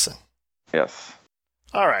geography lesson. Yes.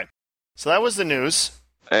 All right. So that was the news.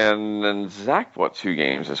 And then Zach bought 2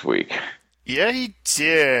 games this week. Yeah, he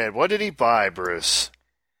did. What did he buy, Bruce?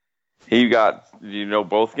 He got, do you know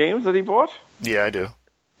both games that he bought? Yeah, I do.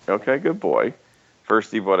 Okay, good boy.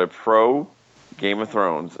 First, he bought a Pro Game of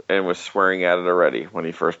Thrones and was swearing at it already when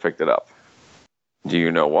he first picked it up. Do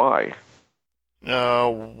you know why?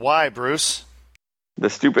 Why, Bruce? The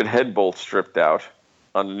stupid head bolt stripped out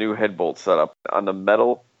on the new head bolt setup on the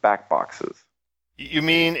metal back boxes. You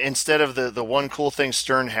mean instead of the one cool thing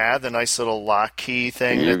Stern had, the nice little lock key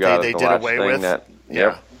thing You that got they the did latch away thing with? that- Yeah.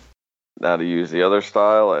 Yep. Now to use the other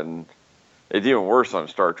style, and it's even worse on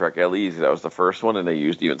Star Trek LEs. That was the first one, and they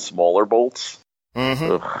used even smaller bolts.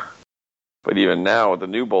 Mm-hmm. Ugh. But even now, with the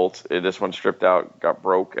new bolts, this one stripped out, got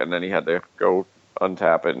broke, and then he had to go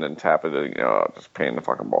untap it and then tap it, and, just pain in the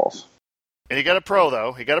fucking balls. And he got a Pro,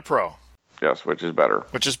 though. He got a Pro, Yes, which is better.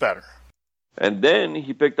 which is better. And then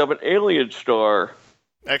he picked up an Alien Star.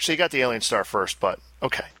 Actually, he got the Alien Star first, but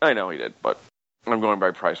okay. I know he did, but I'm going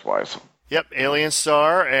by price-wise. Yep, Alien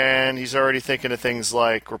Star, and he's already thinking of things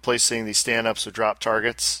like replacing the stand-ups with drop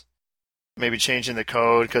targets. Maybe changing the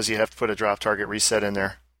code because you have to put a drop target reset in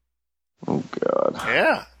there. Oh, God.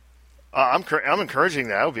 Yeah. I'm encouraging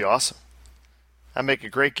that. That would be awesome. That'd make a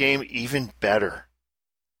great game even better.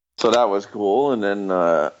 So that was cool, and then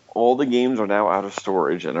all the games are now out of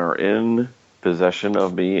storage and are in possession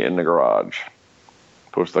of me in the garage.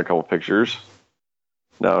 Posted a couple pictures.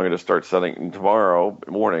 Now I'm going to start setting, tomorrow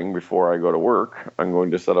morning before I go to work, I'm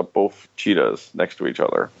going to set up both cheetahs next to each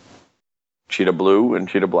other. Cheetah blue and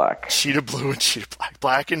cheetah black. Cheetah blue and cheetah black.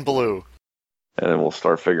 Black and blue. And then we'll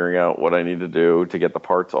start figuring out what I need to do to get the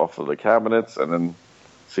parts off of the cabinets, and then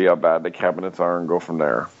see how bad the cabinets are and go from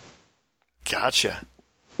there. Gotcha.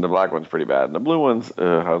 The black one's pretty bad. And the blue one's,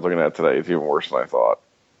 I was looking at it today, it's even worse than I thought.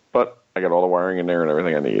 But I got all the wiring in there and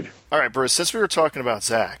everything I need. All right, Bruce, since we were talking about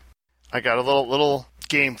Zach, I got a little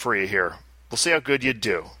game for you here. We'll see how good you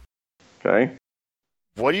do. Okay?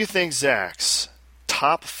 What do you think Zach's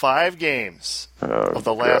top 5 games Oh, of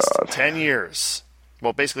the last God. 10 years,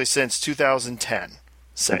 well, basically since 2010,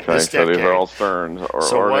 say, Okay, this so decade, these are all Sterns, or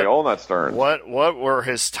So are what- they all not Sterns? what were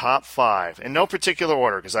his top 5? In no particular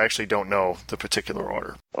order, because I actually don't know the particular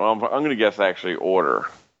order. Well, I'm going to guess actually order.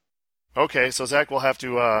 Okay, so Zach will have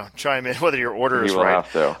to chime in whether your order is He will right.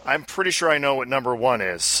 have to. I'm pretty sure I know what number 1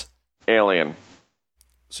 is. Alien.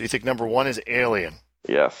 So you think number 1 is Alien?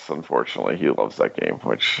 Yes, unfortunately, he loves that game,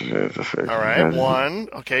 which is... All right, 1.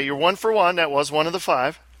 Okay, you're 1 for 1. That was one of the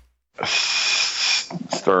 5.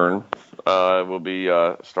 Stern. Will be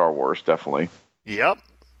Star Wars, definitely. Yep,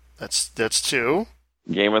 that's 2.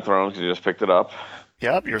 Game of Thrones, you just picked it up.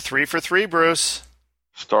 Yep, you're 3 for 3, Bruce.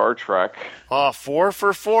 Star Trek. Oh, 4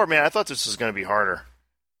 for 4. Man, I thought this was going to be harder.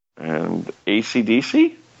 And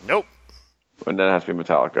AC/DC? Nope. And then it has to be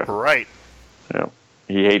Metallica. Right. Yeah.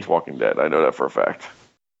 He hates Walking Dead. I know that for a fact.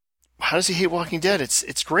 How does he hate Walking Dead?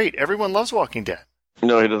 It's great. Everyone loves Walking Dead.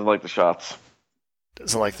 No, he doesn't like the shots.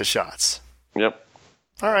 Doesn't like the shots. Yep.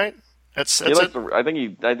 All right. That's He likes I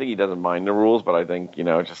think he doesn't mind the rules, but I think,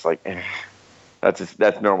 just like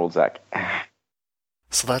that's normal Zach.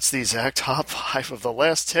 So that's the exact top 5 of the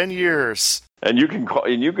last 10 years. And you can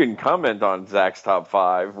comment on Zach's top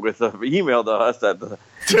 5 with an email to us at the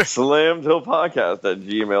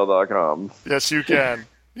slamtillpodcast@gmail.com. Yes, you can.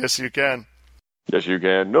 Yes, you can. Yes, you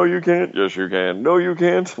can. No, you can't. Yes, you can. No, you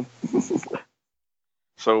can't.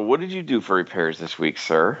 So, what did you do for repairs this week,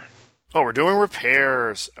 sir? Oh, we're doing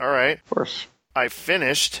repairs. All right. Of course. I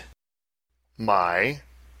finished my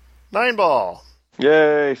 9-ball.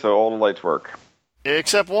 Yay! So all the lights work.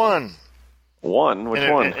 Except one. One? Which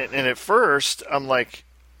one? And at first, I'm like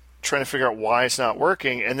trying to figure out why it's not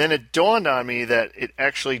working, and then it dawned on me that it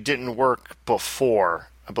actually didn't work before.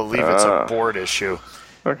 I believe it's a board issue.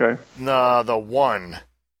 Okay. Nah, the one.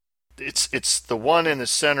 It's the one in the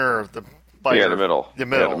center of the... The middle. The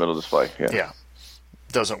middle. Yeah, the middle display. Yeah. Yeah.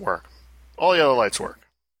 Doesn't work. All the other lights work.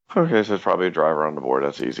 Okay, so it's probably a driver on the board.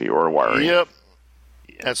 That's easy, or a wiring. Yep.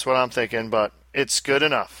 That's what I'm thinking, but it's good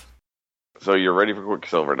enough. So you're ready for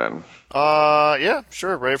Quicksilver then? Yeah,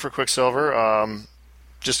 sure. Ready for Quicksilver.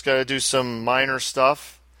 Just got to do some minor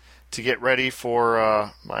stuff to get ready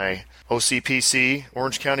for my OCPC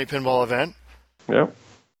Orange County Pinball event. Yep.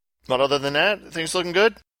 But other than that, things looking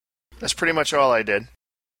good. That's pretty much all I did.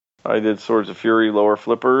 I did Swords of Fury lower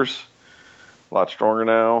flippers. A lot stronger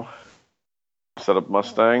now. Set up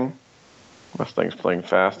Mustang. Mustang's playing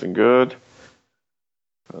fast and good.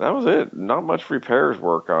 That was it. Not much repairs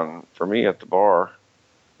work on for me at the bar.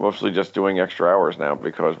 Mostly just doing extra hours now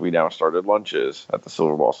because we now started lunches at the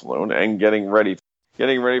Silver Ball Saloon and getting ready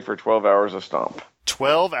for 12 hours of Stomp.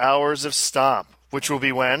 12 hours of Stomp, which will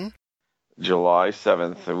be when? July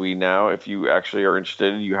 7th. We now, if you actually are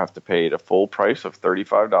interested, you have to pay the full price of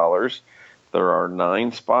 $35. There are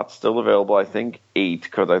 9 spots still available. I think 8,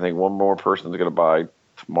 because I think one more person is going to buy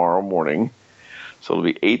tomorrow morning. So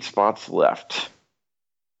there'll be 8 spots left.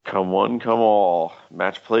 Come one, come all.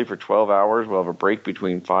 Match play for 12 hours. We'll have a break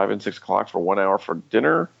between 5 and 6 o'clock for 1 hour for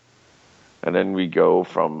dinner. And then we go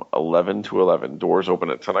from 11 to 11. Doors open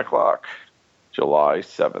at 10 o'clock, July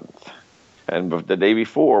 7th. And the day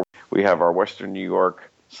before, we have our Western New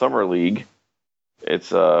York Summer League.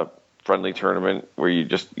 It's a friendly tournament where you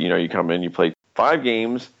just, you come in, you play 5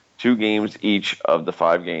 games, 2 games each of the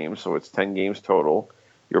 5 games. So it's 10 games total.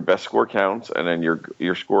 Your best score counts, and then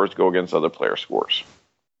your scores go against other player scores.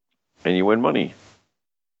 And you win money.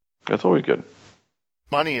 That's always good.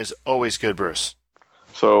 Money is always good, Bruce.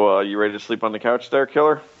 So, you ready to sleep on the couch there,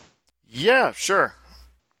 Killer? Yeah, sure.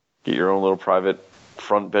 Get your own little private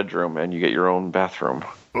front bedroom, and you get your own bathroom.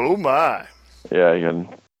 Oh, my. Yeah,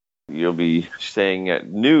 you'll be staying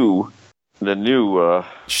at the new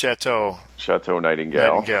Chateau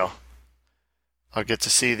Nightingale. I'll get to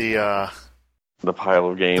see the pile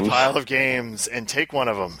of games. The pile of games and take one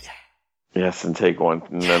of them. Yes, and take one.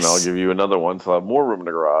 And then I'll give you another one, so I'll have more room in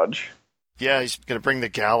the garage. Yeah, he's going to bring the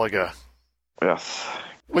Galaga. Yes.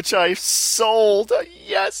 Which I sold.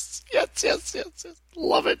 Yes.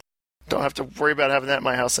 Love it. Don't have to worry about having that in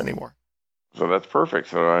my house anymore. So that's perfect.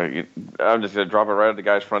 So I'm just going to drop it right at the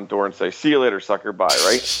guy's front door and say, see you later, sucker. Bye,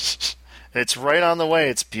 right? It's right on the way.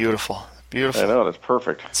 It's beautiful. Beautiful. I know, that's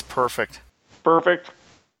perfect. It's perfect. Perfect.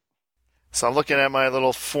 So I'm looking at my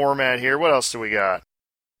little format here. What else do we got?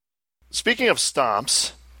 Speaking of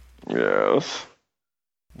stomps. Yes.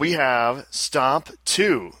 We have Stomp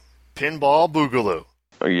 2, Pinball Boogaloo.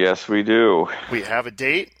 Oh, yes, we do. We have a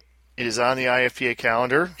date. It is on the IFPA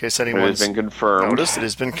calendar, in case anyone's been confirmed. noticed. It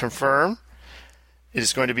has been confirmed. It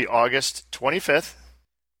is going to be August 25th,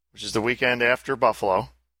 which is the weekend after Buffalo.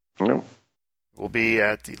 Yep. We'll be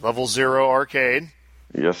at the Level Zero Arcade.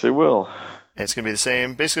 Yes, it will. And it's going to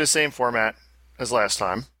be basically the same format as last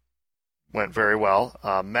time. Went very well.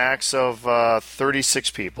 Max of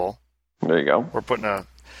 36 people. There you go. We're putting a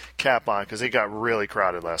cap on because it got really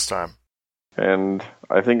crowded last time. And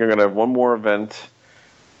I think I'm going to have one more event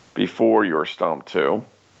before your Stomp 2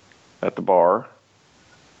 at the bar.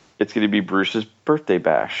 It's going to be Bruce's birthday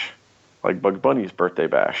bash, like Bugs Bunny's birthday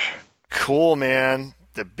bash. Cool, man.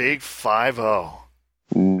 The big 5-0.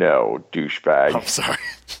 No, douchebag.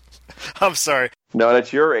 I'm sorry. No,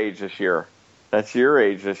 that's your age this year.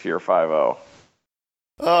 5-0.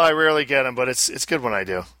 Oh, I rarely get them, but it's good when I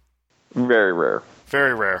do. Very rare.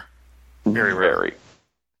 Very rare. Very rare. Very.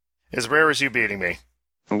 As rare as you beating me.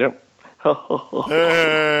 Yep.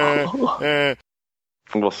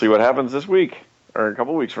 We'll see what happens this week, or a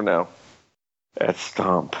couple weeks from now. At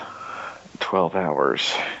Stomp. 12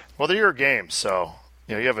 hours. Well, they're your games, so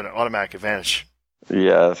you have an automatic advantage.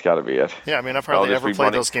 Yeah, that's got to be it. Yeah, I mean, I've hardly ever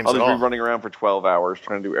played those games at all. I'll just be running around for 12 hours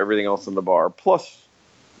trying to do everything else in the bar, plus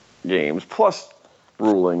games, plus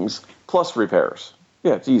rulings, plus repairs.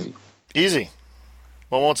 Yeah, it's easy. Easy.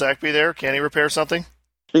 Well, won't Zach be there? Can he repair something?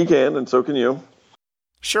 He can, and so can you.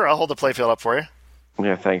 Sure, I'll hold the playfield up for you.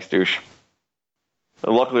 Yeah, thanks, douche.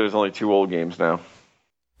 And luckily, there's only 2 old games now.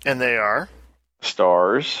 And they are?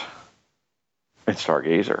 Stars and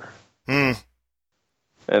Stargazer.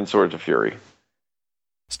 And Swords of Fury.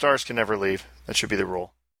 Stars can never leave. That should be the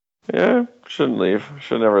rule. Yeah, shouldn't leave.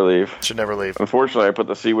 Should never leave. Should never leave. Unfortunately, I put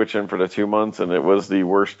the Sea Witch in for the 2 months, and it was the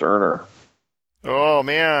worst earner. Oh,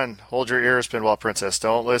 man. Hold your ears, Pinball Princess.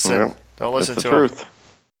 Don't listen. Yeah, Don't listen it's to the truth. him.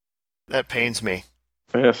 That pains me.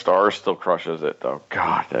 Yeah, Stars still crushes it, though.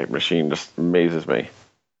 God, that machine just amazes me.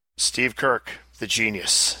 Steve Kirk, the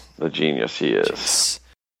genius. The genius he is. Jeez.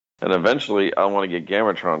 And eventually, I want to get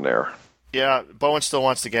Gamatron there. Yeah, Bowen still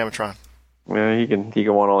wants the Gamatron. Yeah, he can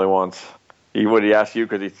want all he wants. He ask you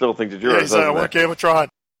because he still thinks it's yours. Yeah, he said, I want Gamatron.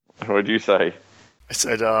 What'd you say? I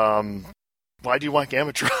said, why do you want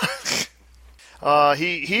Gamatron?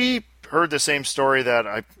 He heard the same story that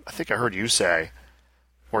I think I heard you say,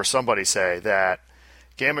 or somebody say, that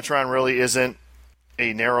Gamatron really isn't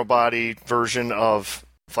a narrow-body version of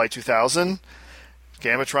Flight 2000.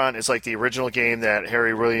 Gamatron is like the original game that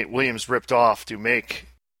Harry Williams ripped off to make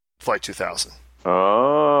Flight 2000.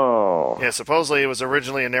 Oh. Yeah, supposedly it was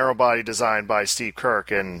originally a narrow-body design by Steve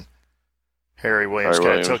Kirk, and Harry Williams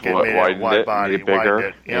kind of took it, made it a wide body, made it bigger. widened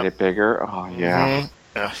it. Yep. Made it bigger. Oh yeah.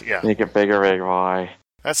 Mm-hmm. Yeah. Make it bigger, big boy.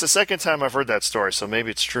 That's the second time I've heard that story, so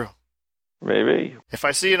maybe it's true. Maybe. If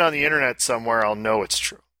I see it on the internet somewhere, I'll know it's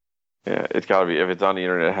true. Yeah, it's got to be. If it's on the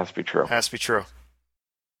internet, it has to be true. It has to be true.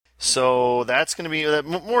 So that's going to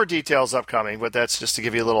be more details upcoming, but that's just to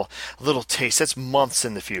give you a little taste. That's months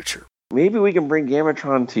in the future. Maybe we can bring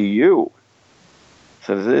Gamatron to you,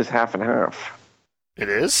 since it is half and half. It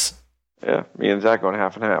is? Yeah, me and Zach going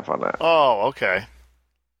half and half on that. Oh, okay.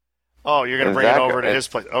 Oh, you're going to bring it over to his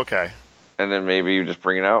place. Okay. And then maybe you just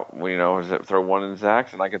bring it out. Throw one in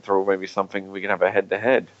Zach's, and I could throw maybe something. We can have a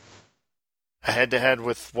head-to-head. A head-to-head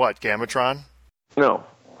with what? Gamatron? No.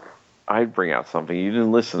 I'd bring out something. You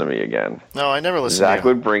didn't listen to me again. No, I never listened Zach to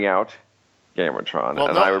you. would bring out Gamatron, well,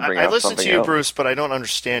 and no, I would bring out something else. I listen to you, Bruce, but I don't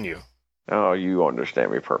understand you. Oh, you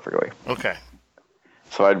understand me perfectly. Okay.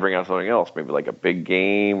 So I'd bring out something else, maybe like a big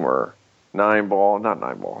game or 9-ball. Not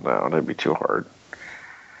 9-ball, no, that'd be too hard.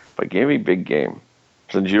 But give me big game.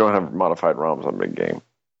 Since you don't have modified ROMs on big game.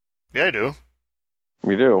 Yeah, I do.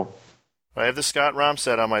 You do? I have the Scott ROM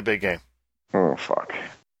set on my big game. Oh, fuck.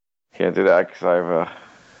 Can't do that because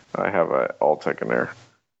I have a Altec in there.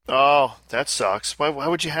 Oh, that sucks. Why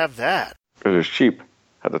would you have that? Because it was cheap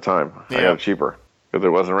at the time. Yeah. I got it cheaper. Because it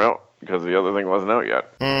wasn't out. Because the other thing wasn't out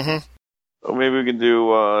yet. Mm-hmm. So maybe we could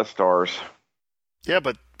do Stars. Yeah,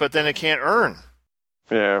 but then it can't earn.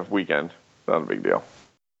 Yeah, weekend. Not a big deal.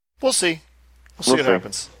 We'll see. We'll see what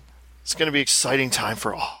happens. It's going to be an exciting time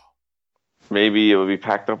for all. Maybe it will be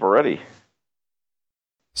packed up already.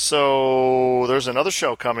 So there's another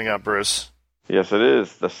show coming up, Bruce. Yes, it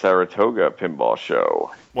is. The Saratoga Pinball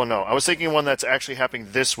Show. Well, no. I was thinking one that's actually happening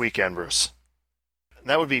this weekend, Bruce. And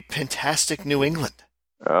that would be Pintastic New England.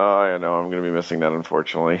 Oh, I know. I'm going to be missing that,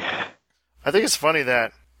 unfortunately. I think it's funny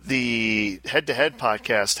that the head-to-head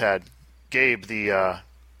podcast had Gabe, the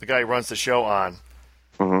guy who runs the show, on.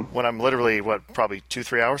 Mm-hmm. When I'm literally, probably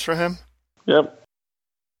 2-3 hours from him? Yep.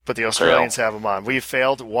 But the Australians have him on. We've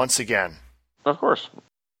failed once again. Of course.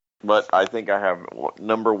 But I think I have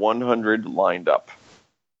number 100 lined up.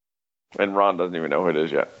 And Ron doesn't even know who it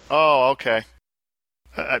is yet. Oh, okay.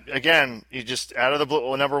 Again, you just out of the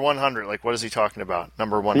blue, number 100. Like, what is he talking about?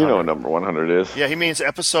 Number 100. You know what number 100 is. Yeah, he means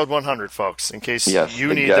episode 100, folks, in case yes,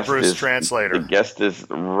 you need the Bruce translator. The guest is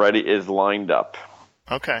lined up.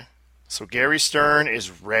 Okay. So Gary Stern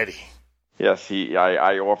is ready. Yes,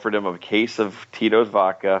 I offered him a case of Tito's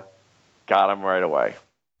vodka. Got him right away.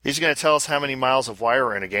 He's going to tell us how many miles of wire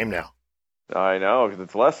are in a game now. I know, because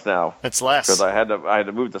it's less now. It's less. Because I had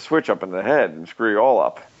to move the switch up in the head and screw you all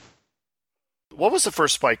up. What was the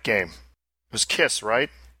first Spike game? It was Kiss, right?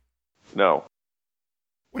 No.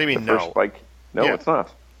 What do you mean, the no? First Spike? No, Yeah. it's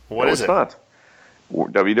not. What is it? It's not.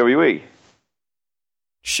 WWE.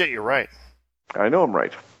 Shit, you're right. I know I'm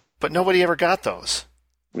right. But nobody ever got those.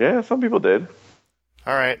 Yeah, some people did.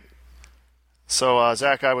 All right. So,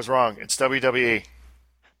 Zach, I was wrong. It's WWE.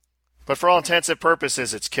 But for all intents and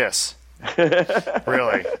purposes, it's Kiss.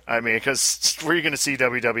 Really. I mean, because where are you going to see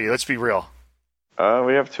WWE? Let's be real.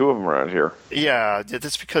 We have two of them around here. Yeah,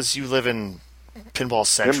 that's because you live in Pinball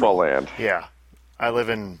Central. Pinball Land. Yeah. I live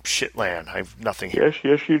in Shitland. I have nothing here.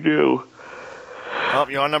 Yes, you do. Oh,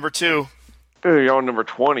 you're on number 2. You're on number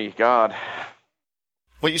 20. God.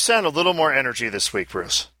 Well, you sound a little more energy this week,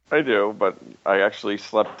 Bruce. I do, but I actually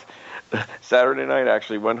slept Saturday night. I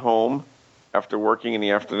actually went home after working in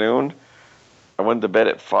the afternoon. I went to bed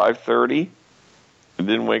at 5:30 and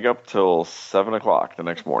didn't wake up till 7 o'clock the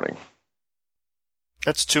next morning.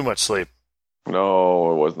 That's too much sleep.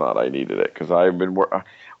 No, it was not. I needed it because I've been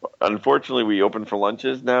unfortunately, we open for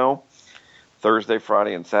lunches now, Thursday,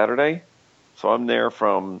 Friday, and Saturday. So I'm there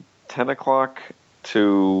from 10 o'clock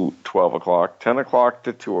to 12 o'clock, 10 o'clock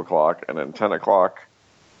to 2 o'clock, and then 10 o'clock.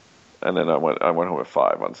 And then I went home at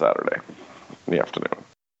 5 on Saturday in the afternoon.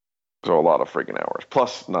 So a lot of freaking hours,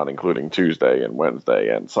 plus not including Tuesday and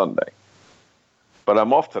Wednesday and Sunday. But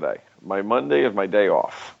I'm off today. My Monday is my day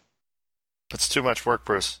off. That's too much work,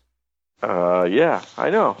 Bruce. Yeah, I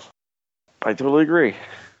know. I totally agree.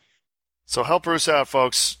 So help Bruce out,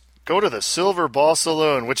 folks. Go to the Silver Ball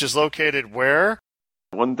Saloon, which is located where?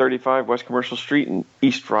 135 West Commercial Street in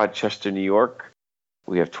East Rochester, New York.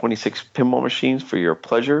 We have 26 pinball machines for your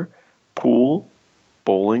pleasure, pool,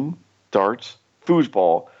 bowling, darts,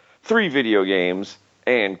 foosball, 3 video games,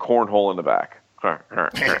 and cornhole in the back.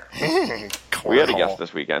 We had a guest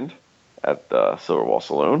this weekend at the Silverwall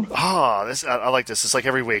Saloon. I like this. It's like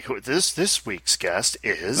every week. This week's guest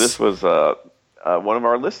is... This was one of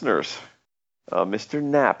our listeners. Mr.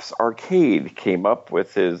 Knapp's Arcade came up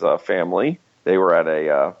with his family. They were at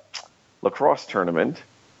a lacrosse tournament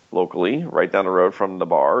locally, right down the road from the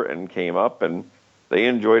bar, and came up, and they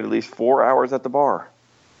enjoyed at least 4 hours at the bar.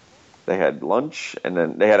 They had lunch, and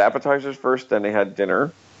then they had appetizers first, then they had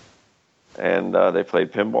dinner, and they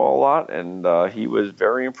played pinball a lot, and he was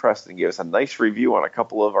very impressed and gave us a nice review on a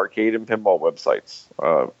couple of arcade and pinball websites,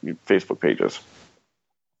 Facebook pages.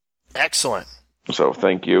 Excellent. So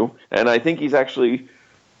thank you. And I think he's actually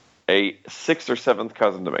a 6th or 7th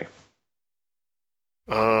cousin to me.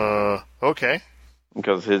 Okay.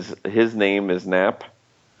 Because his name is Knapp,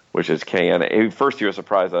 which is K-N-A. First, he was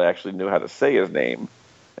surprised I actually knew how to say his name.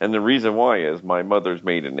 And the reason why is my mother's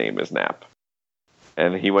maiden name is Knapp.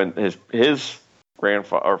 And he went, his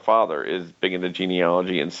grandfather or father is big into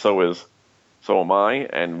genealogy, and so am I.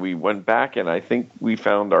 And we went back, and I think we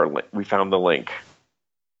found the link.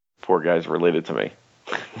 Poor guy's related to me.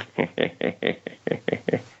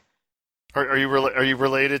 Are you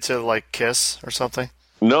related to like Kiss or something?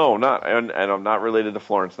 No, not, and I'm not related to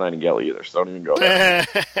Florence Nightingale either. So don't even go there.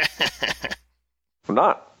 I'm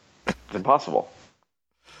not. It's impossible.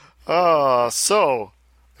 So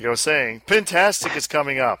like I was saying, Pintastic is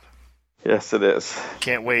coming up. Yes, it is.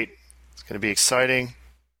 Can't wait. It's going to be exciting.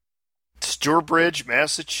 Sturbridge,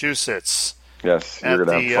 Massachusetts. Yes, you're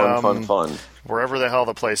going to have fun. Wherever the hell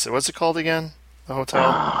the place is. What's it called again? The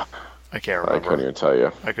hotel? I can't remember. I couldn't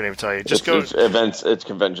even tell you. Just It's it's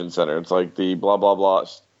convention center. It's like the blah, blah, blah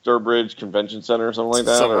Sturbridge Convention Center or something like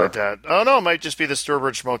that. Something like that. Oh, no, it might just be the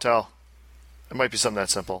Sturbridge Motel. It might be something that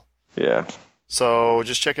simple. Yeah. So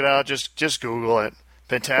just check it out. Just Google it.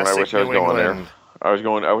 Pintastic, I wish I was New going England. there. I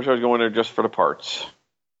wish I was going there just for the parts.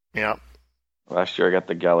 Yeah. Last year I got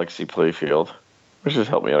the Galaxy Playfield, which has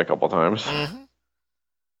helped me out a couple times. Mm-hmm.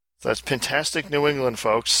 So that's Pintastic, New England,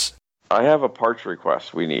 folks. I have a parts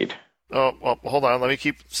request we need. Oh, well, hold on. Let me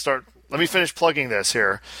finish plugging this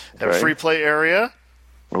here. They have a Okay. free play area.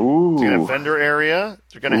 Ooh. They're going to have vendor area.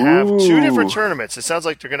 They're going to have 2 different tournaments. It sounds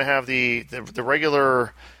like they're going to have the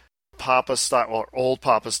regular Papa style, or old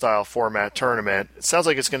Papa style format tournament. It sounds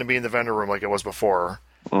like it's going to be in the vendor room like it was before.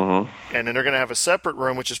 Mm-hmm. And then they're going to have a separate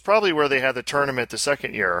room, which is probably where they had the tournament the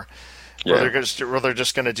second year, where they're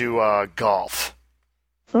just going to do golf.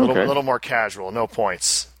 Okay. A little more casual, no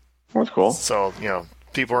points. That's cool. So,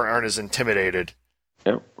 people aren't as intimidated.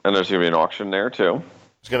 Yep. And there's going to be an auction there, too.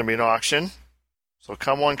 There's going to be an auction. So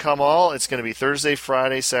come one, come all. It's going to be Thursday,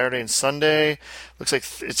 Friday, Saturday, and Sunday. Looks like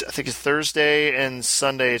I think it's Thursday and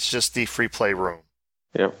Sunday. It's just the free play room.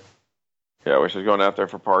 Yep. Yeah, I wish I was going out there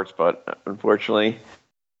for parts, but unfortunately,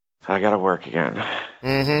 I got to work again.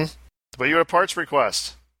 Mm-hmm. But you had a parts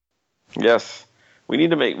request. Yes. We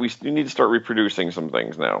need to start reproducing some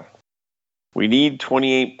things now. We need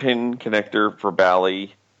 28-pin connector for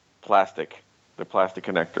Bally plastic, the plastic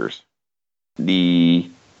connectors.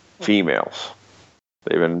 The females.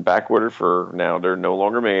 They've been backordered for now. They're no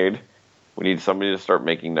longer made. We need somebody to start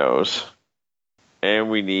making those. And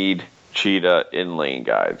we need Cheetah in-lane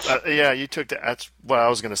guides. Yeah, you took that. That's what I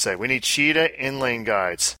was going to say. We need Cheetah in-lane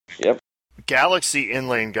guides. Yep. Galaxy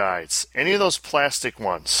in-lane guides. Any of those plastic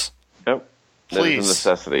ones. Yep. Please. That is a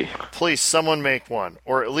necessity. Please, someone make one.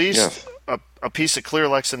 Or at least a piece of clear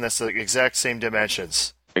Lexan that's the exact same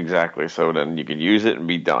dimensions. Exactly. So then you can use it and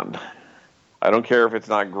be done. I don't care if it's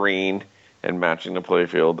not green and matching the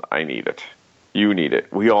playfield. I need it. You need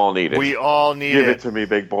it. We all need it. We all need Give it to me,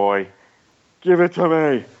 big boy. Give it to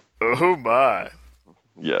me. Oh, my.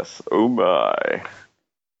 Yes. Oh, my.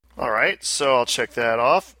 All right, so I'll check that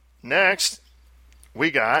off. Next, we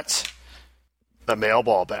got the mail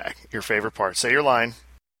ball bag. Your favorite part. Say your line.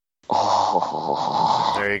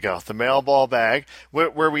 Oh. There you go. The mail ball bag,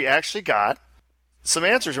 where we actually got some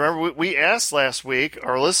answers. Remember, we asked last week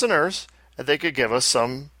our listeners if they could give us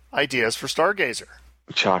some ideas for Stargazer.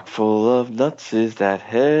 Chock full of nuts is that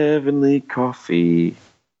heavenly coffee.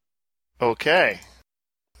 Okay.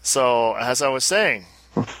 So, as I was saying,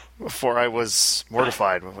 before I was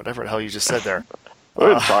mortified, whatever the hell you just said there.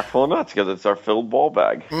 It's chock full of nuts because it's our filled ball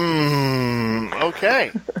bag.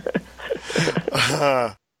 Okay.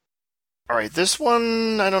 All right, this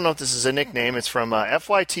one, I don't know if this is a nickname. It's from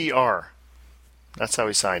FYTR. That's how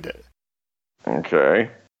he signed it. Okay.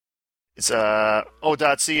 It's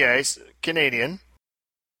O.ca, Canadian.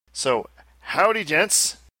 So, howdy,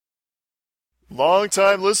 gents.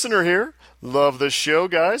 Long-time listener here. Love the show,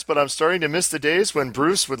 guys, but I'm starting to miss the days when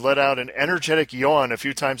Bruce would let out an energetic yawn a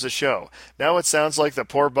few times a show. Now it sounds like the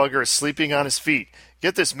poor bugger is sleeping on his feet.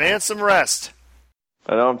 Get this man some rest.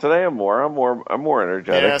 I know. Today I'm more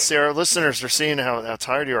energetic. Yeah, see, our listeners are seeing how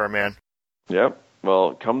tired you are, man. Yep.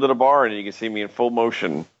 Well, come to the bar and you can see me in full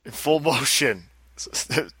motion. In full motion.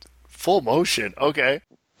 Full motion. Okay.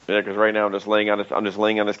 Yeah, because right now I'm just laying on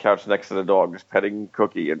this couch next to the dog, just petting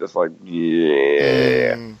Cookie and just like,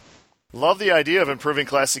 yeah. Love the idea of improving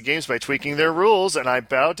classic games by tweaking their rules, and I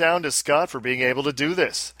bow down to Scott for being able to do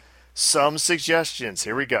this. Some suggestions.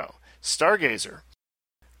 Here we go. Stargazer.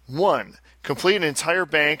 1. Complete an entire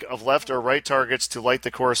bank of left or right targets to light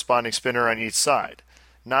the corresponding spinner on each side.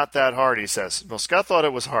 Not that hard, he says. Well, Scott thought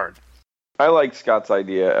it was hard. I like Scott's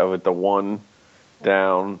idea of it, the 1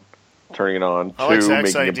 down, turning it on, 2, I like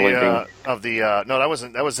Zach's making idea it blinking. of the... no,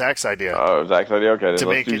 that was Zach's idea. Oh, Zach's idea? Okay, to let's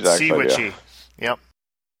make do it Zach's see-witchy. idea. Yep.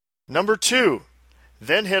 Number 2.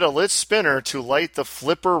 Then hit a lit spinner to light the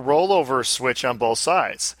flipper rollover switch on both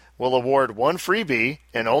sides. We'll award 1 freebie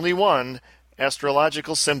and only 1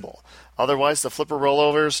 astrological symbol. Otherwise, the flipper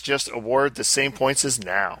rollovers just award the same points as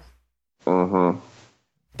now. Mm-hmm.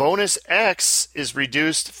 Bonus X is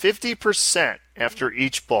reduced 50% after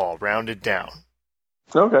each ball, rounded down.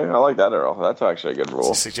 Okay, I like that, Earl. That's actually a good rule.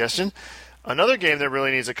 That's a suggestion. Another game that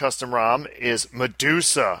really needs a custom ROM is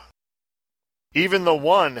Medusa. Even the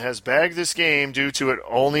 1 has bagged this game due to it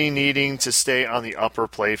only needing to stay on the upper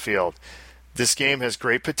playfield. This game has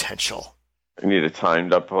great potential. You need a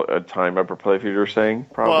timed upper playfield, you're saying,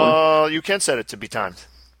 probably? Well, you can set it to be timed.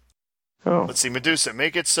 Oh. Let's see, Medusa.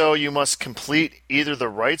 Make it so you must complete either the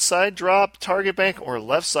right side drop target bank or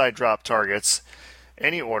left side drop targets,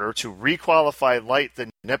 any order, to requalify light the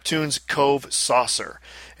Neptune's Cove saucer,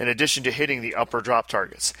 in addition to hitting the upper drop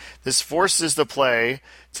targets. This forces the play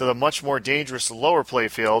to the much more dangerous lower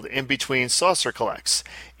playfield in between saucer collects.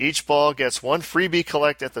 Each ball gets 1 freebie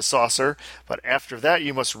collect at the saucer, but after that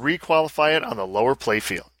you must requalify it on the lower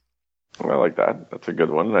playfield. I like that. That's a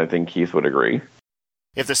good one, and I think Keith would agree.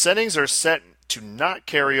 If the settings are set to not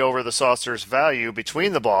carry over the saucer's value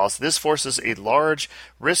between the balls, this forces a large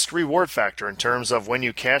risk-reward factor in terms of when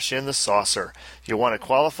you cash in the saucer. You'll want to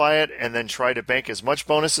qualify it and then try to bank as much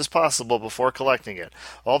bonus as possible before collecting it,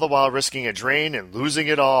 all the while risking a drain and losing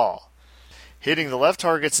it all. Hitting the left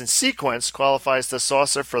targets in sequence qualifies the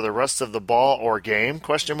saucer for the rest of the ball or game,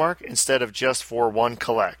 instead of just for 1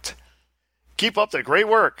 collect. Keep up the great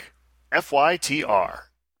work. FYTR.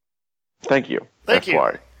 Thank you. Thank you.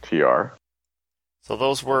 FYTR. So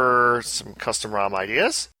those were some custom ROM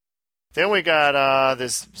ideas. Then we got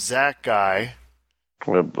this Zach guy.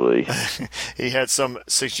 Oh, boy. He had some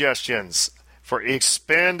suggestions for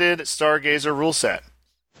expanded Stargazer rule set.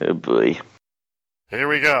 Oh, boy. Here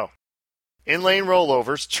we go. In-lane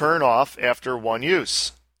rollovers turn off after 1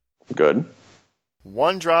 use. Good.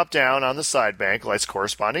 1 drop down on the side bank lights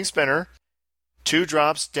corresponding spinner. 2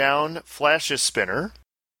 drops down flashes spinner.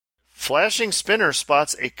 Flashing spinner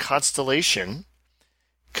spots a constellation.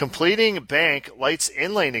 Completing bank lights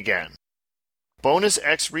in-lane again. Bonus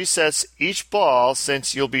X resets each ball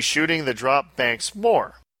since you'll be shooting the drop banks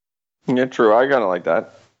more. Yeah, true. I kind of like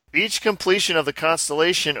that. Each completion of the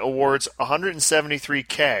constellation awards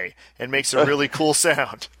 173K and makes a really cool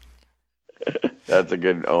sound. That's a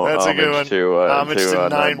good That's a good one. Homage to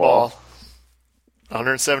 9-ball.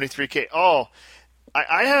 173K. Oh,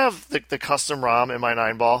 I have the custom ROM in my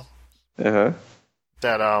 9-ball. Uh-huh.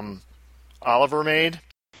 That Oliver made.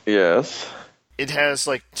 Yes. It has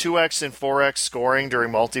like 2x and 4x scoring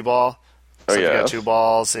during multi-ball. So yeah. you got 2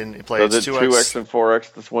 balls and it plays 2x. Does it 2x and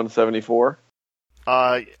 4x this 174?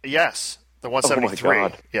 Yes. The 173. Oh my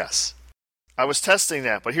God. Yes. I was testing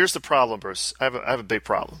that, but here's the problem, Bruce. I have a big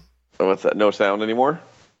problem. Oh, what's that? No sound anymore?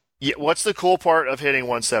 Yeah, what's the cool part of hitting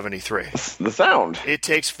 173? The sound. It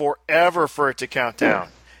takes forever for it to count down.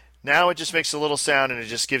 Now it just makes a little sound and it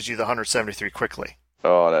just gives you the 173 quickly.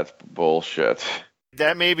 Oh, that's bullshit.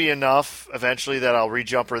 That may be enough eventually that I'll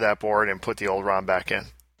rejumper that board and put the old ROM back in.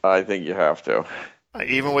 I think you have to.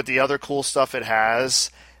 Even with the other cool stuff it has.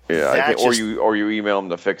 Yeah, or you email them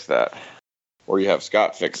to fix that. Or you have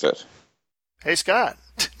Scott fix it. Hey, Scott.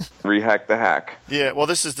 Rehack the hack. Yeah, well,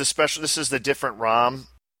 this is the different ROM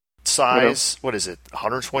size. What is it?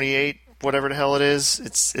 128, whatever the hell it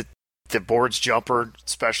is. The board's jumper,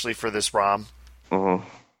 especially for this ROM. Mm-hmm.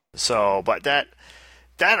 So, but that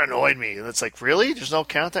annoyed me. It's like, really? There's no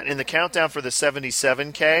countdown? And the countdown for the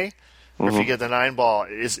 77K, or if you get the 9-ball,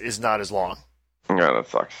 is not as long. Yeah, that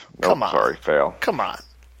sucks. Come on. Sorry, fail. Come on.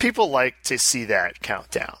 People like to see that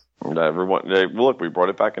countdown. Look, we brought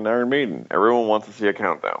it back in Iron Maiden. Everyone wants to see a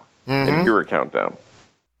countdown. And you're a countdown.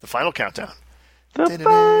 The final countdown. The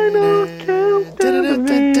final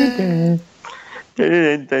countdown.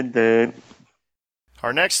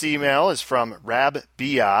 Our next email is from Rab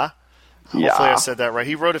Bia. Hopefully I said that right.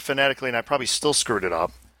 He wrote it phonetically, and I probably still screwed it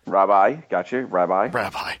up. Rabbi, got you, Rabbi.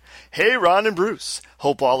 Hey, Ron and Bruce.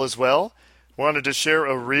 Hope all is well. Wanted to share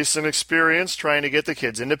a recent experience trying to get the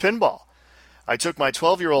kids into pinball. I took my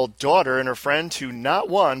 12-year-old daughter and her friend to not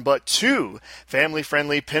one, but two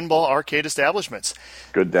family-friendly pinball arcade establishments.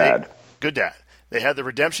 Good dad. Good dad. They had the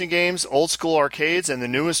redemption games, old-school arcades, and the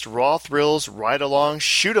newest Raw Thrills ride-along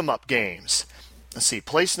shoot-'em-up games. Let's see,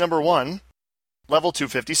 place number 1, level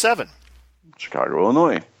 257. Chicago,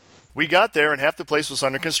 Illinois. We got there and half the place was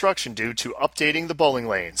under construction due to updating the bowling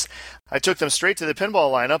lanes. I took them straight to the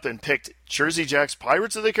pinball lineup and picked Jersey Jack's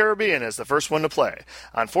Pirates of the Caribbean as the first one to play.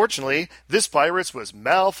 Unfortunately, this Pirates was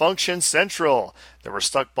malfunction central. There were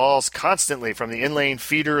stuck balls constantly from the in-lane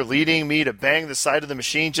feeder, leading me to bang the side of the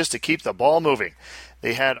machine just to keep the ball moving.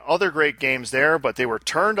 They had other great games there, but they were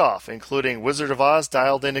turned off, including Wizard of Oz,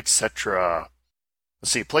 Dialed In, etc.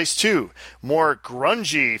 Let's see, place 2, more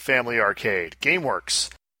grungy family arcade, GameWorks.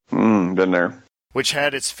 Been there. Which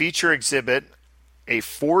had its feature exhibit, a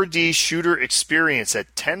 4D shooter experience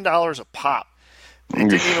at $10 a pop. They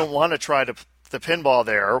didn't even want to try the pinball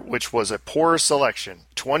there, which was a poor selection.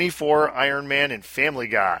 24 Iron Man and Family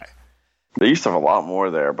Guy. They used to have a lot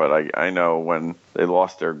more there, but I know when they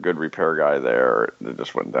lost their good repair guy there, it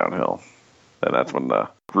just went downhill. And that's when the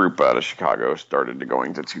group out of Chicago started to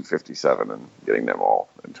going to 257 and getting them all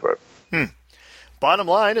into it. Bottom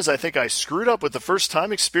line is I think I screwed up with the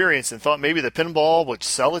first-time experience and thought maybe the pinball would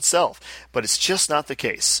sell itself, but it's just not the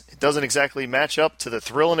case. It doesn't exactly match up to the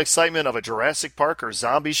thrill and excitement of a Jurassic Park or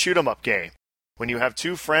zombie shoot-'em-up game. When you have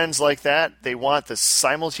two friends like that, they want the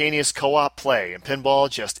simultaneous co-op play, and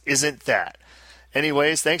pinball just isn't that.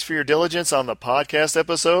 Anyways, thanks for your diligence on the podcast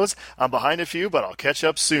episodes. I'm behind a few, but I'll catch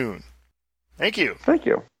up soon. Thank you. Thank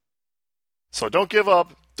you. So don't give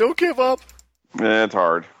up. Don't give up. It's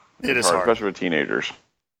hard. It is hard. Especially with teenagers.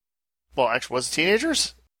 Well, actually, was it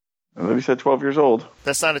teenagers? I thought you said 12 years old.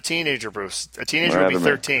 That's not a teenager, Bruce. A teenager would be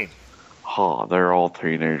 13. Oh, they're all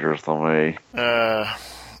teenagers to me.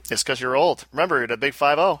 It's because you're old. Remember, you're the big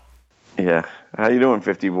 5-0. Yeah. How you doing,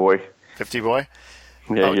 50 boy? 50 boy?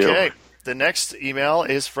 Yeah, okay. You. The next email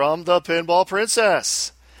is from the Pinball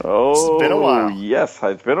Princess. Oh, it's been a while. Yes,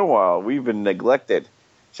 it's been a while. We've been neglected.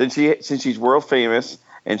 Since she's world famous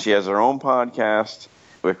and she has her own podcast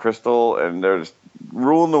with Crystal, and they're just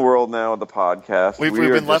ruling the world now with the podcast. We've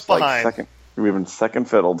been left behind. We've been second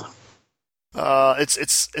fiddled.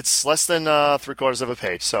 It's less than 3/4 of a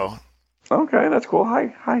page, so. Okay, that's cool.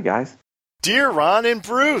 Hi, guys. Dear Ron and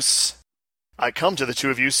Bruce, I come to the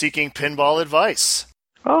two of you seeking pinball advice.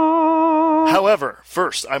 However,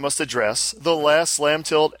 first I must address the last Slam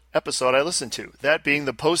Tilt episode I listened to, that being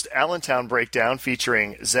the post-Allentown breakdown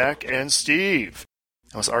featuring Zach and Steve.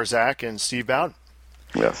 That was our Zach and Steve Bowden.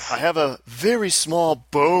 Yes. I have a very small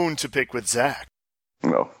bone to pick with Zach.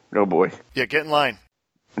 No boy. Yeah, get in line.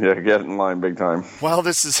 Yeah, get in line big time. Well,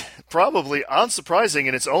 this is probably unsurprising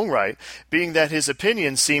in its own right, being that his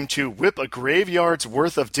opinions seem to whip a graveyard's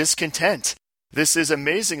worth of discontent. This is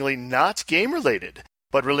amazingly not game-related,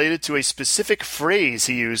 but related to a specific phrase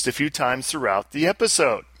he used a few times throughout the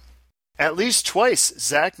episode. At least twice,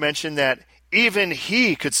 Zach mentioned that even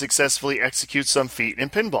he could successfully execute some feat in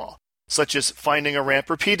pinball, such as finding a ramp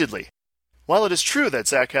repeatedly. While it is true that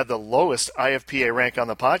Zach had the lowest IFPA rank on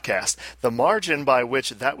the podcast, the margin by which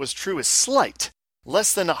that was true is slight,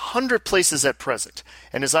 less than 100 places at present,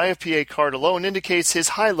 and his IFPA card alone indicates his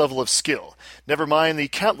high level of skill, never mind the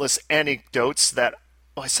countless anecdotes that...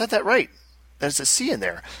 Oh, I said that right. There's a C in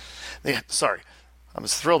there. Sorry. I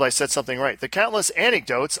was thrilled I said something right. The countless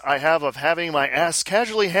anecdotes I have of having my ass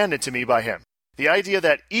casually handed to me by him. The idea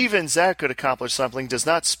that even Zach could accomplish something does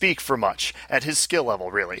not speak for much, at his skill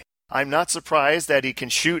level, really. I'm not surprised that he can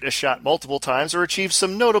shoot a shot multiple times or achieve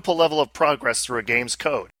some notable level of progress through a game's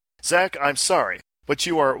code. Zach, I'm sorry, but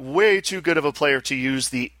you are way too good of a player to use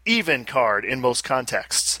the even card in most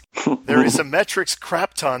contexts. There is a metrics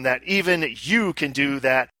crap ton that even you can do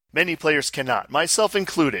that many players cannot, myself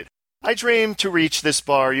included. I dream to reach this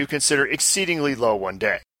bar you consider exceedingly low one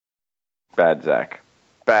day. Bad Zach.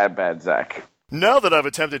 Bad Zach. Now that I've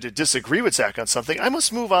attempted to disagree with Zach on something, I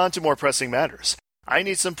must move on to more pressing matters. I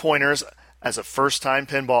need some pointers as a first-time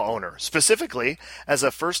pinball owner, specifically as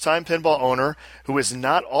a first-time pinball owner who is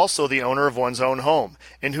not also the owner of one's own home,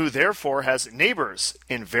 and who therefore has neighbors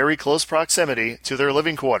in very close proximity to their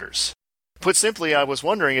living quarters. Put simply, I was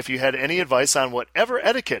wondering if you had any advice on whatever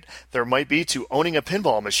etiquette there might be to owning a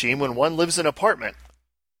pinball machine when one lives in an apartment.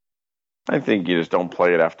 I think you just don't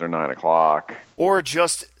play it after 9 o'clock. Or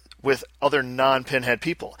just with other non-pinhead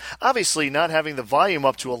people. Obviously, not having the volume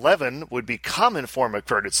up to 11 would be common form of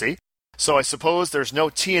courtesy, so I suppose there's no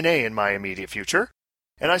TNA in my immediate future.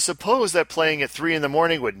 And I suppose that playing at 3 in the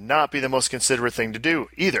morning would not be the most considerate thing to do,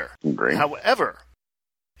 either. Great. However,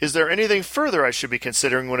 is there anything further I should be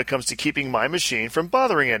considering when it comes to keeping my machine from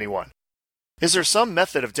bothering anyone? Is there some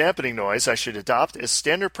method of dampening noise I should adopt as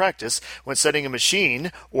standard practice when setting a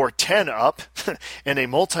machine, or 10 up, in a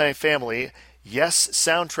multi-family, yes,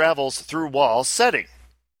 sound travels through wall setting?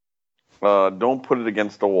 Don't put it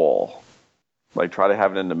against the wall. Like, try to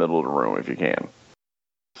have it in the middle of the room if you can.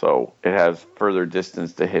 So it has further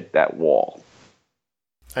distance to hit that wall.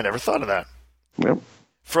 I never thought of that. Yep.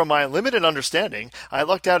 From my limited understanding, I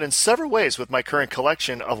lucked out in several ways with my current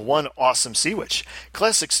collection of one awesome Seawitch.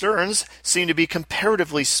 Classic Sterns seem to be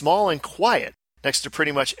comparatively small and quiet next to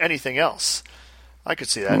pretty much anything else. I could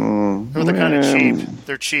see that. They're kind of cheap.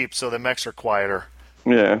 They're cheap, so the mechs are quieter.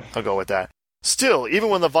 Yeah. I'll go with that. Still, even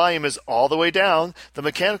when the volume is all the way down, the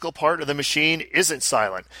mechanical part of the machine isn't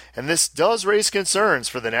silent, and this does raise concerns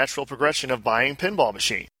for the natural progression of buying pinball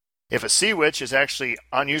machine. If a Seawitch is actually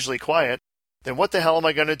unusually quiet, then what the hell am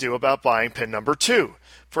I going to do about buying pin number 2?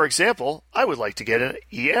 For example, I would like to get an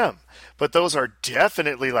EM, but those are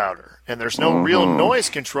definitely louder, and there's no real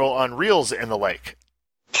noise control on reels in the lake.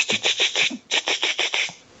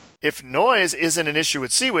 If noise isn't an issue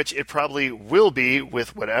with Seawitch, it probably will be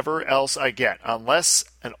with whatever else I get, unless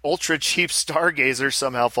an ultra-cheap Stargazer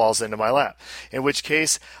somehow falls into my lap, in which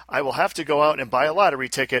case I will have to go out and buy a lottery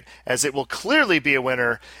ticket, as it will clearly be a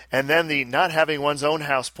winner, and then the not having one's own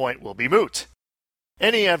house point will be moot.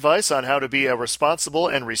 Any advice on how to be a responsible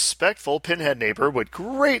and respectful pinhead neighbor would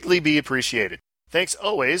greatly be appreciated. Thanks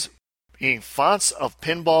always, being Fonts of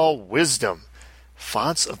Pinball Wisdom.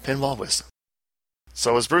 Fonts of Pinball Wisdom.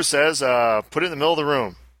 So as Bruce says, put it in the middle of the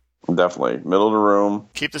room. Definitely. Middle of the room.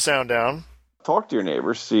 Keep the sound down. Talk to your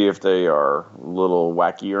neighbors. See if they are a little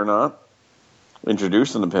wacky or not.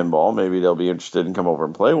 Introduce them to pinball. Maybe they'll be interested and come over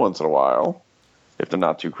and play once in a while. If they're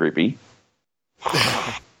not too creepy.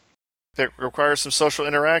 It requires some social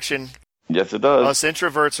interaction. Yes, it does. Us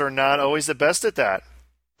introverts are not always the best at that.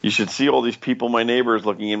 You should see all these people, my neighbors,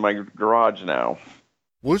 looking in my garage now.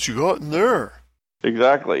 What you got in there?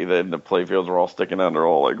 Exactly. Then the playfields are all sticking out. They're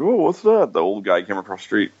all like, oh, what's that? The old guy came across the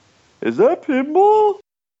street. Is that pinball?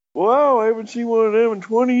 Wow, I haven't seen one of them in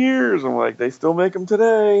 20 years. I'm like, they still make them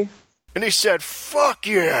today. And he said, fuck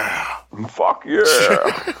yeah. Fuck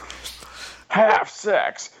yeah. Half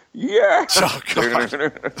sex. Yeah. Oh,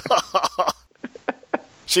 God.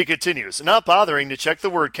 She continues, not bothering to check the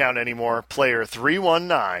word count anymore. Player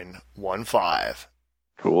 31915.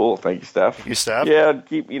 Cool. Thank you, Steph. You, Steph? Yeah,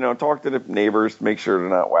 talk to the neighbors, make sure they're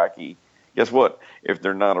not wacky. Guess what? If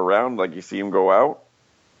they're not around, like you see them go out,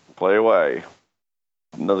 play away.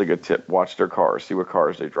 Another good tip, watch their cars. See what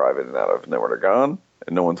cars they drive in and out of. And then when they're gone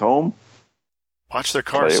and no one's home, watch their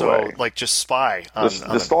cars, so like just spy.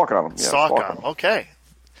 Just stalk on them. Yeah, stalk on them. Okay.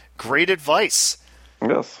 Great advice.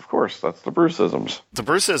 Yes, of course. That's the Bruceisms. The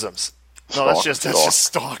Bruceisms. No, that's just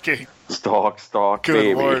stalking. Stalk, good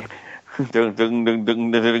baby. Lord. Dung, dung, dung,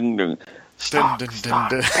 dung, dung, dung. Stalk,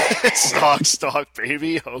 stalk,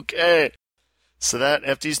 baby. Okay. So that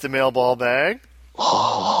empties the mail ball bag.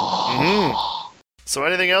 So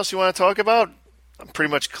anything else you want to talk about? I'm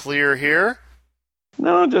pretty much clear here.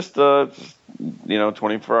 No, just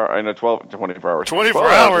 24 hours. I know 24 hours. 24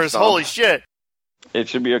 hours. Holy shit. It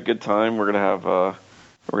should be a good time. We're gonna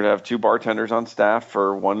have 2 bartenders on staff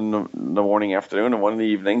for one in the morning, afternoon, and one in the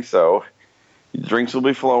evening. So drinks will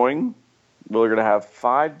be flowing. We're gonna have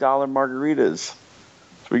 $5 margaritas, so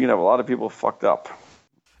we can have a lot of people fucked up.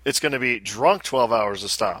 It's gonna be drunk 12 hours to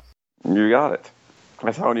stop. You got it.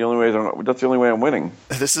 That's the only way I'm winning.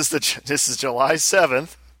 This is July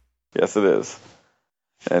 7th. Yes, it is.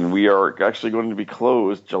 And we are actually going to be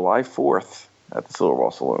closed July 4th at the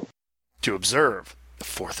Silverball Saloon to observe the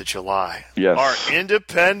 4th of July. Yes. Our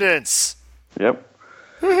independence. Yep.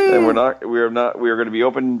 And we are going to be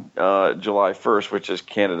open July 1st, which is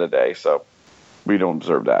Canada Day, so we don't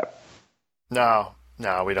observe that. No,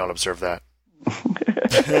 we don't observe that.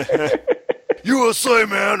 USA,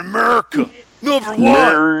 man, America. Number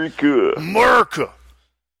one. America.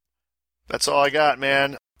 That's all I got,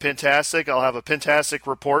 man. Pintastic. I'll have a Pintastic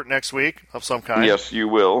report next week of some kind. Yes, you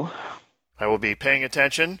will. I will be paying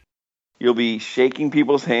attention. You'll be shaking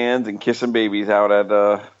people's hands and kissing babies out at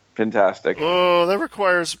Pintastic. Oh, that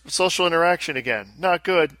requires social interaction again. Not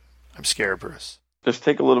good. I'm scared, Bruce. Just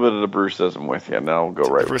take a little bit of the Bruceism with you, and that'll go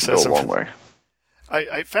right. Go a long way.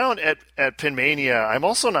 I found at Pinmaineia, I'm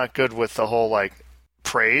also not good with the whole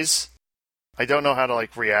praise. I don't know how to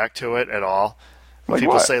like react to it at all. When Like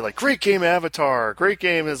people what? say like "great game, Avatar," "great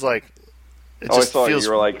game" is like it I just saw feels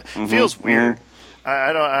you were like, feels weird.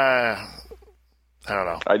 I don't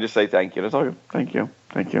know. I just say thank you. That's all. Thank you.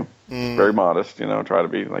 Very modest, Try to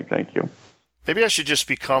be like thank you. Maybe I should just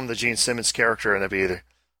become the Gene Simmons character and it'd be either.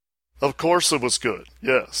 Of course it was good.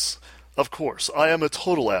 Yes. Of course. I am a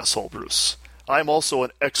total asshole, Bruce. I am also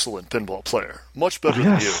an excellent pinball player. Much better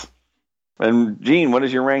than you. And Gene, what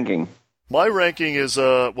is your ranking? My ranking is,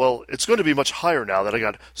 it's going to be much higher now that I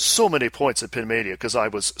got so many points at Pinmaineia because I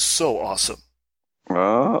was so awesome.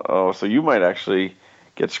 So you might actually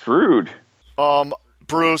get screwed.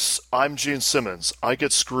 Bruce, I'm Gene Simmons. I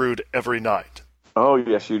get screwed every night. Oh,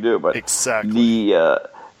 yes, you do. But exactly.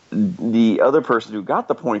 The other person who got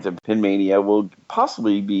the points at Pinmaineia will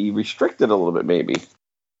possibly be restricted a little bit, maybe.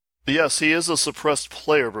 Yes, he is a suppressed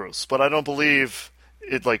player, Bruce, but I don't believe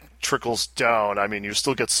it trickles down. I mean, you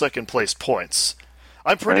still get second place points.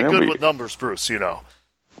 I'm pretty good with numbers, Bruce.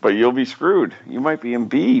 But you'll be screwed. You might be in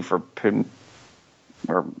B for Pin,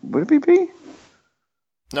 or would it be B?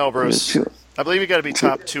 No, Bruce. I believe you got to be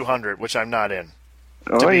top 200, which I'm not in.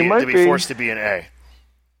 You might be forced to be an A.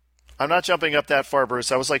 I'm not jumping up that far,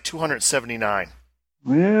 Bruce. I was 279.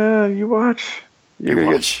 Yeah, you watch. You're going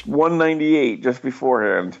to get 198 just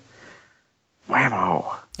beforehand.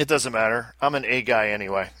 Whammo. It doesn't matter. I'm an A guy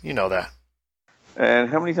anyway. You know that. And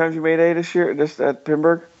how many times you made A this year, just at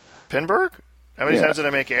Pinburg? Pinburg? How many times did I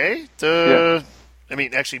make A? I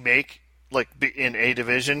mean, actually make, in A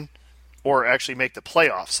division, or actually make the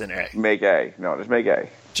playoffs in A? Make A. No, just make A.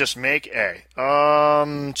 Just make A.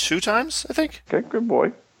 2 times, I think. Okay, good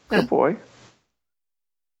boy. Good boy.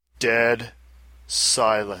 Dead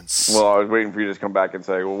silence. Well, I was waiting for you to just come back and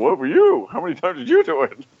say, well, what were you? How many times did you do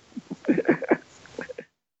it?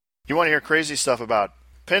 You want to hear crazy stuff about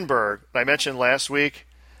Pinburg? I mentioned last week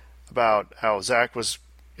about how Zach was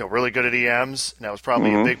really good at EMs, and that was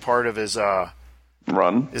probably a big part of his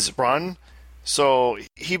run. So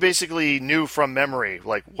he basically knew from memory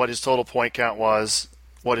what his total point count was,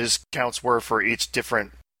 what his counts were for each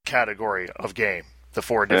different category of game, the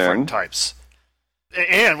 4 different types.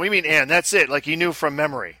 And that's it. He knew from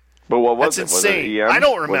memory. But what was that's it? insane. Was it EMs? I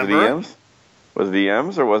don't remember. Was it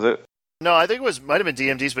EMs or was it? No, I think it might have been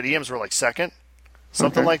DMDs, but EMs were second,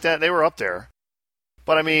 something like that. They were up there.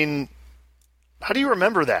 But I mean, how do you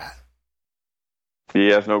remember that? He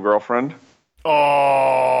has no girlfriend.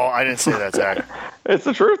 Oh, I didn't say that, Zach. It's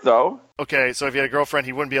the truth, though. Okay, so if he had a girlfriend,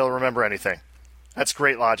 he wouldn't be able to remember anything. That's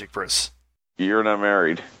great logic, Bruce. You're not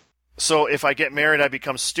married. So if I get married, I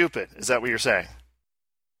become stupid. Is that what you're saying?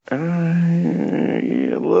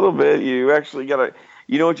 A little bit. You actually gotta.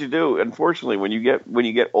 You know what you do. Unfortunately, when you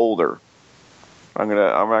get older, I'm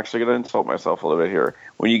actually gonna insult myself a little bit here.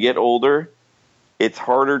 When you get older, it's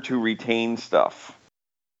harder to retain stuff.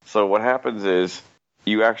 So what happens is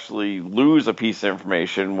you actually lose a piece of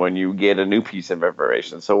information when you get a new piece of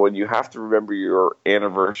information. So when you have to remember your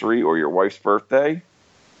anniversary or your wife's birthday,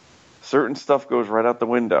 certain stuff goes right out the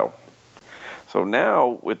window. So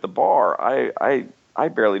now with the bar, I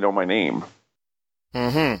barely know my name.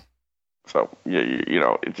 Mm-hmm. So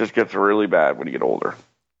it just gets really bad when you get older.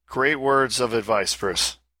 Great words of advice,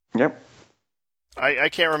 Bruce. Yep. I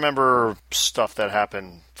can't remember stuff that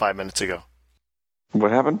happened 5 minutes ago.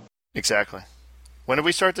 What happened? Exactly. When did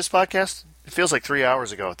we start this podcast? It feels like 3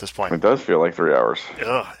 hours ago at this point. It does feel like 3 hours.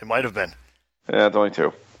 Ugh, it might have been. Yeah, it's only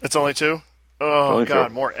 2. It's only 2? Oh, only God,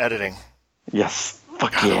 2. More editing. Yes.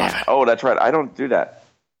 Fuck yeah. Oh, that's right. I don't do that.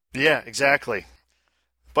 Yeah, exactly.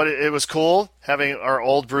 But it was cool having our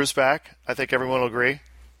old Bruce back. I think everyone will agree.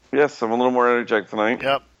 Yes, I'm a little more energetic tonight.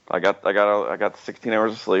 Yep. I got 16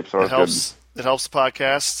 hours of sleep, so it's good. It helps the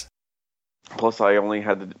podcast. Plus, I only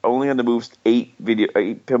had to move 8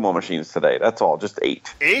 pinball machines today. That's all, just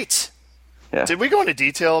 8. 8? Yeah. Did we go into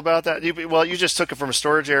detail about that? You just took it from a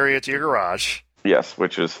storage area to your garage. Yes,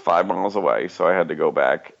 which is 5 miles away, so I had to go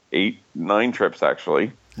back 9 trips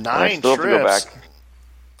actually. 9 trips. Have to go back.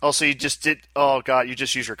 Oh, so you just did? Oh God, you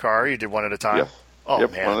just used your car? You did one at a time? Yes. Oh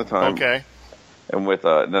yep, man. one at a time. Okay. And with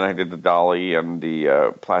then I did the dolly and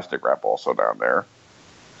the plastic wrap also down there.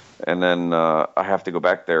 And then I have to go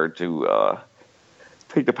back there to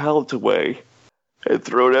take the pallets away and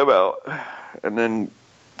throw them out, and then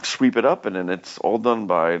sweep it up, and then it's all done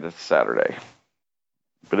by this Saturday.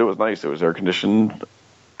 But it was nice. It was air conditioned,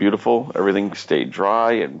 beautiful. Everything stayed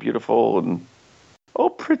dry and beautiful, and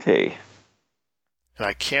pretty. And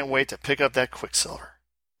I can't wait to pick up that Quicksilver.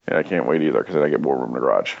 Yeah, I can't wait either because then I get more room in the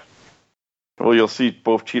garage. Well, you'll see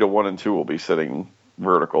both Cheetah 1 and 2 will be sitting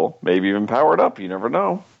vertical, maybe even powered up. You never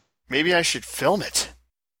know. Maybe I should film it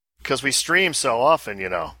because we stream so often,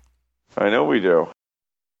 I know we do.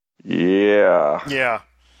 Yeah. Yeah.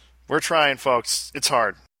 We're trying, folks. It's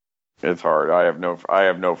hard. It's hard. I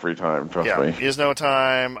have no free time, trust me. There's no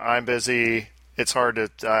time. I'm busy. It's hard to...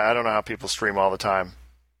 I don't know how people stream all the time.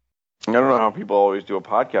 I don't know how people always do a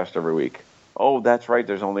podcast every week. Oh, that's right.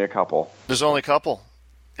 There's only a couple. There's only a couple.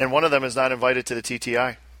 And one of them is not invited to the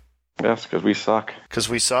TTI. Yes, because we suck. Because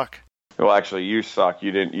we suck. Well, actually, you suck.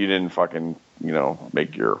 You didn't fucking,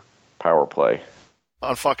 make your power play.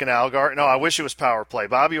 On fucking Algar? No, I wish it was Power Play.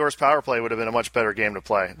 Bobby Orr's Power Play would have been a much better game to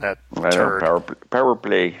play. That turd. Power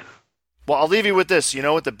play. Well, I'll leave you with this. You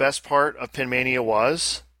know what the best part of Pinmaineia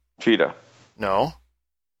was? Cheetah. No.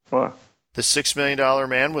 What? The $6 Million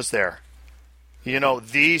Man was there. The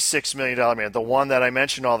 $6 Million Man. The one that I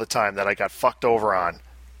mention all the time that I got fucked over on.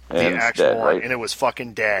 The And actual dead, one. right? And it was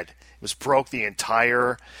fucking dead. It was broke the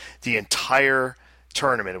entire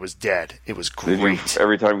tournament. It was dead. It was Did great. you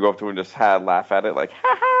every time go up to him and just laugh at it like,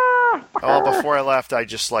 ha ha? Oh, before I left, I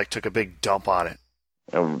just took a big dump on it.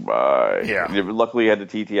 Yeah. Luckily, you had the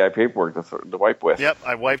TTI paperwork to wipe with. Yep,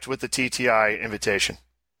 I wiped with the TTI invitation.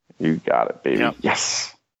 You got it, baby. Yep.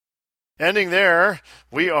 Yes. Ending there,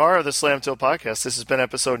 we are the Slam Till Podcast. This has been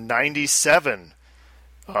episode 97.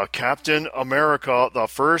 Captain America, the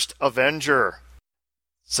First Avenger.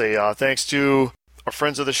 Say thanks to our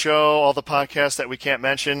friends of the show, all the podcasts that we can't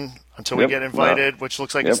mention until we get invited, which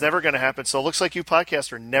looks like it's never going to happen. So it looks like you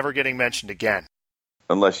podcasts are never getting mentioned again.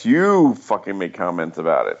 Unless you fucking make comments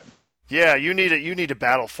about it. Yeah, you need to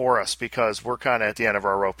battle for us because we're kind of at the end of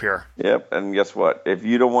our rope here. Yep, and guess what? If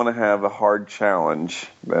you don't want to have a hard challenge,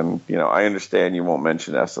 then, I understand you won't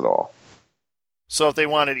mention us at all. So if they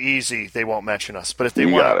want it easy, they won't mention us. But if they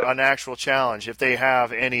want an actual challenge, if they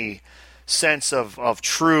have any sense of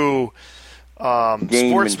true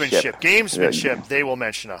gamesmanship, they will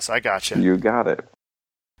mention us. I got you. You got it.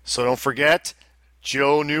 So don't forget,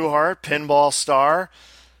 Joe Newhart, Pinball Star.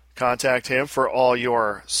 Contact him for all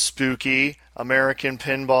your spooky American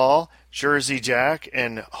pinball, Jersey Jack,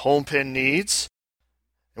 and home pin needs.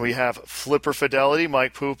 And we have Flipper Fidelity,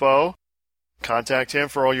 Mike Pupo. Contact him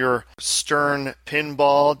for all your Stern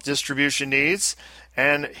pinball distribution needs.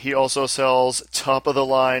 And he also sells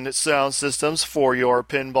top-of-the-line sound systems for your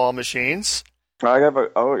pinball machines. I have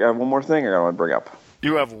one more thing I want to bring up.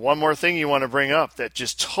 You have one more thing you want to bring up that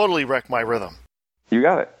just totally wrecked my rhythm. You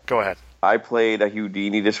got it. Go ahead. I played a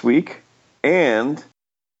Houdini this week and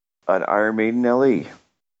an Iron Maiden LE.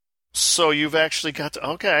 So you've actually got to...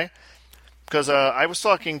 Okay. Because I was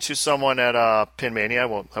talking to someone at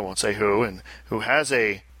Pinmaineia, I won't say who, and who has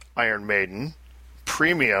a Iron Maiden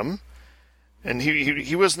Premium, and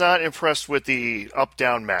he was not impressed with the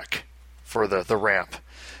up-down mech for the ramp.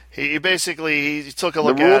 He basically took a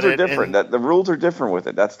look at it. The rules are different. The rules are different with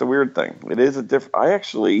it. That's the weird thing. It is a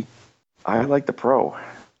different... I like the Pro.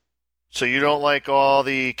 So you don't like all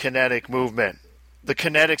the kinetic movement, the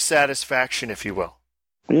kinetic satisfaction, if you will.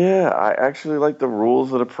 Yeah, I actually like the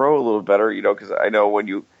rules of the Pro a little better, because I know when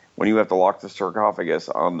you have to lock the sarcophagus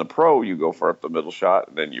on the Pro, you go for up the middle shot,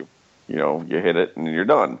 and then you hit it, and then you're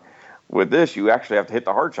done. With this, you actually have to hit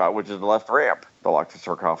the hard shot, which is the left ramp, to lock the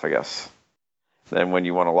sarcophagus. Then when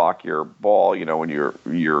you want to lock your ball, when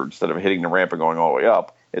you're instead of hitting the ramp and going all the way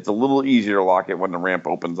up, it's a little easier to lock it when the ramp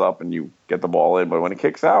opens up and you get the ball in. But when it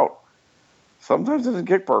kicks out, sometimes it doesn't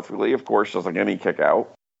kick perfectly, of course, just like any kick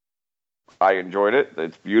out. I enjoyed it.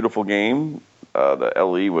 It's a beautiful game. The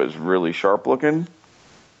LE was really sharp looking.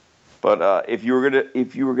 But if you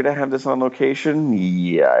were gonna have this on location,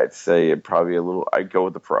 yeah, I'd say I'd go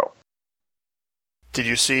with the Pro. Did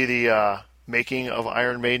you see the making of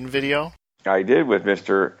Iron Maiden video? I did, with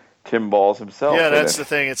Mr. Tim Balls himself. Yeah, that's the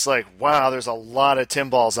thing. It's like, wow, there's a lot of Tim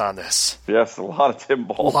Balls on this. Yes, a lot of Tim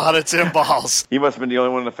Balls. A lot of Tim Balls. He must have been the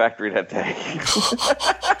only one in the factory that day.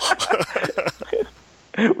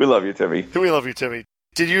 We love you, Timmy. We love you, Timmy.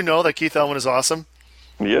 Did you know that Keith Elman is awesome?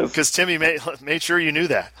 Yes. Because Timmy made sure you knew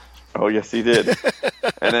that. Oh, yes, he did.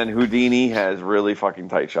 And then Houdini has really fucking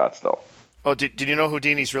tight shots, though. Oh, did you know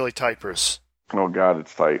Houdini's really tight, Bruce? Oh, God,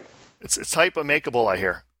 it's tight. It's tight but makeable, I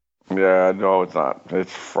hear. Yeah, no, it's not.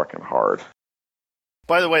 It's fucking hard.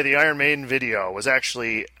 By the way, the Iron Maiden video was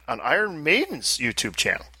actually on Iron Maiden's YouTube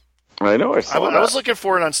channel. I know, I saw that. I was looking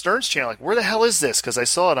for it on Stern's channel. Like, where the hell is this? Because I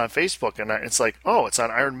saw it on Facebook, and it's like, oh, it's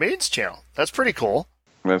on Iron Maiden's channel. That's pretty cool.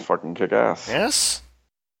 That's fucking kick-ass. Yes.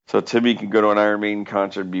 So Timmy can go to an Iron Maiden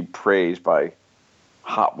concert and be praised by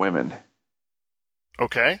hot women.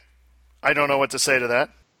 Okay. I don't know what to say to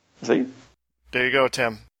that. See? There you go,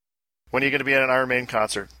 Tim. When are you going to be at an Iron Maiden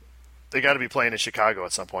concert? They got to be playing in Chicago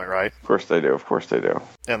at some point, right? Of course they do. Of course they do.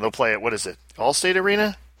 And they'll play at, what is it? Allstate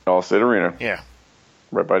Arena? Allstate Arena. Yeah.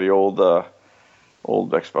 Right by the old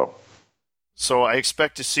expo. So I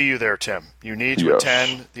expect to see you there, Tim. You need to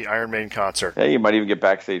attend the Iron Maiden concert. Yeah, you might even get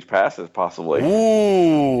backstage passes, possibly.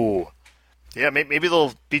 Ooh. Yeah, maybe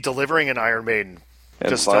they'll be delivering an Iron Maiden.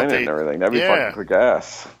 And sign it and everything. That'd be fucking kick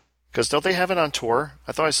ass. Because don't they have it on tour?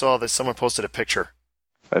 I thought I saw that someone posted a picture.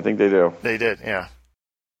 I think they do. They did, yeah.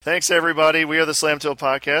 Thanks, everybody. We are the Slam Till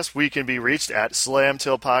Podcast. We can be reached at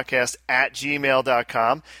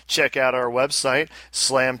slamtillpodcast@gmail.com. Check out our website,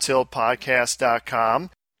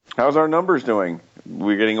 slamtillpodcast.com. How's our numbers doing?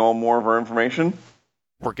 We getting all more of our information?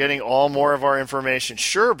 We're getting all more of our information.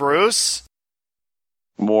 Sure, Bruce.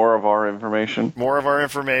 More of our information? More of our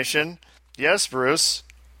information. Yes, Bruce.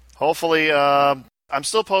 Hopefully, I'm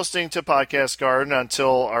still posting to Podcast Garden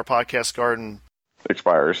until our Podcast Garden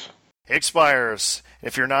expires.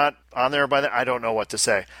 If you're not on there by then, I don't know what to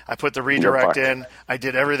say. I put the redirect in. I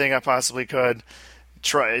did everything I possibly could.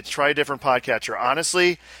 Try a different podcatcher.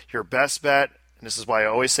 Honestly, your best bet, and this is why I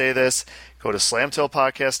always say this, go to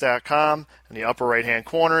slamtillpodcast.com. In the upper right-hand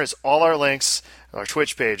corner is all our links, our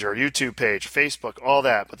Twitch page, our YouTube page, Facebook, all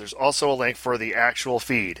that. But there's also a link for the actual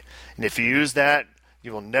feed. And if you use that,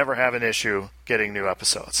 you will never have an issue getting new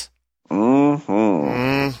episodes. So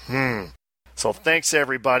thanks,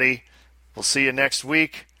 everybody. We'll see you next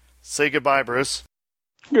week. Say goodbye, Bruce.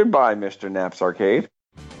 Goodbye, Mr. Naps Arcade.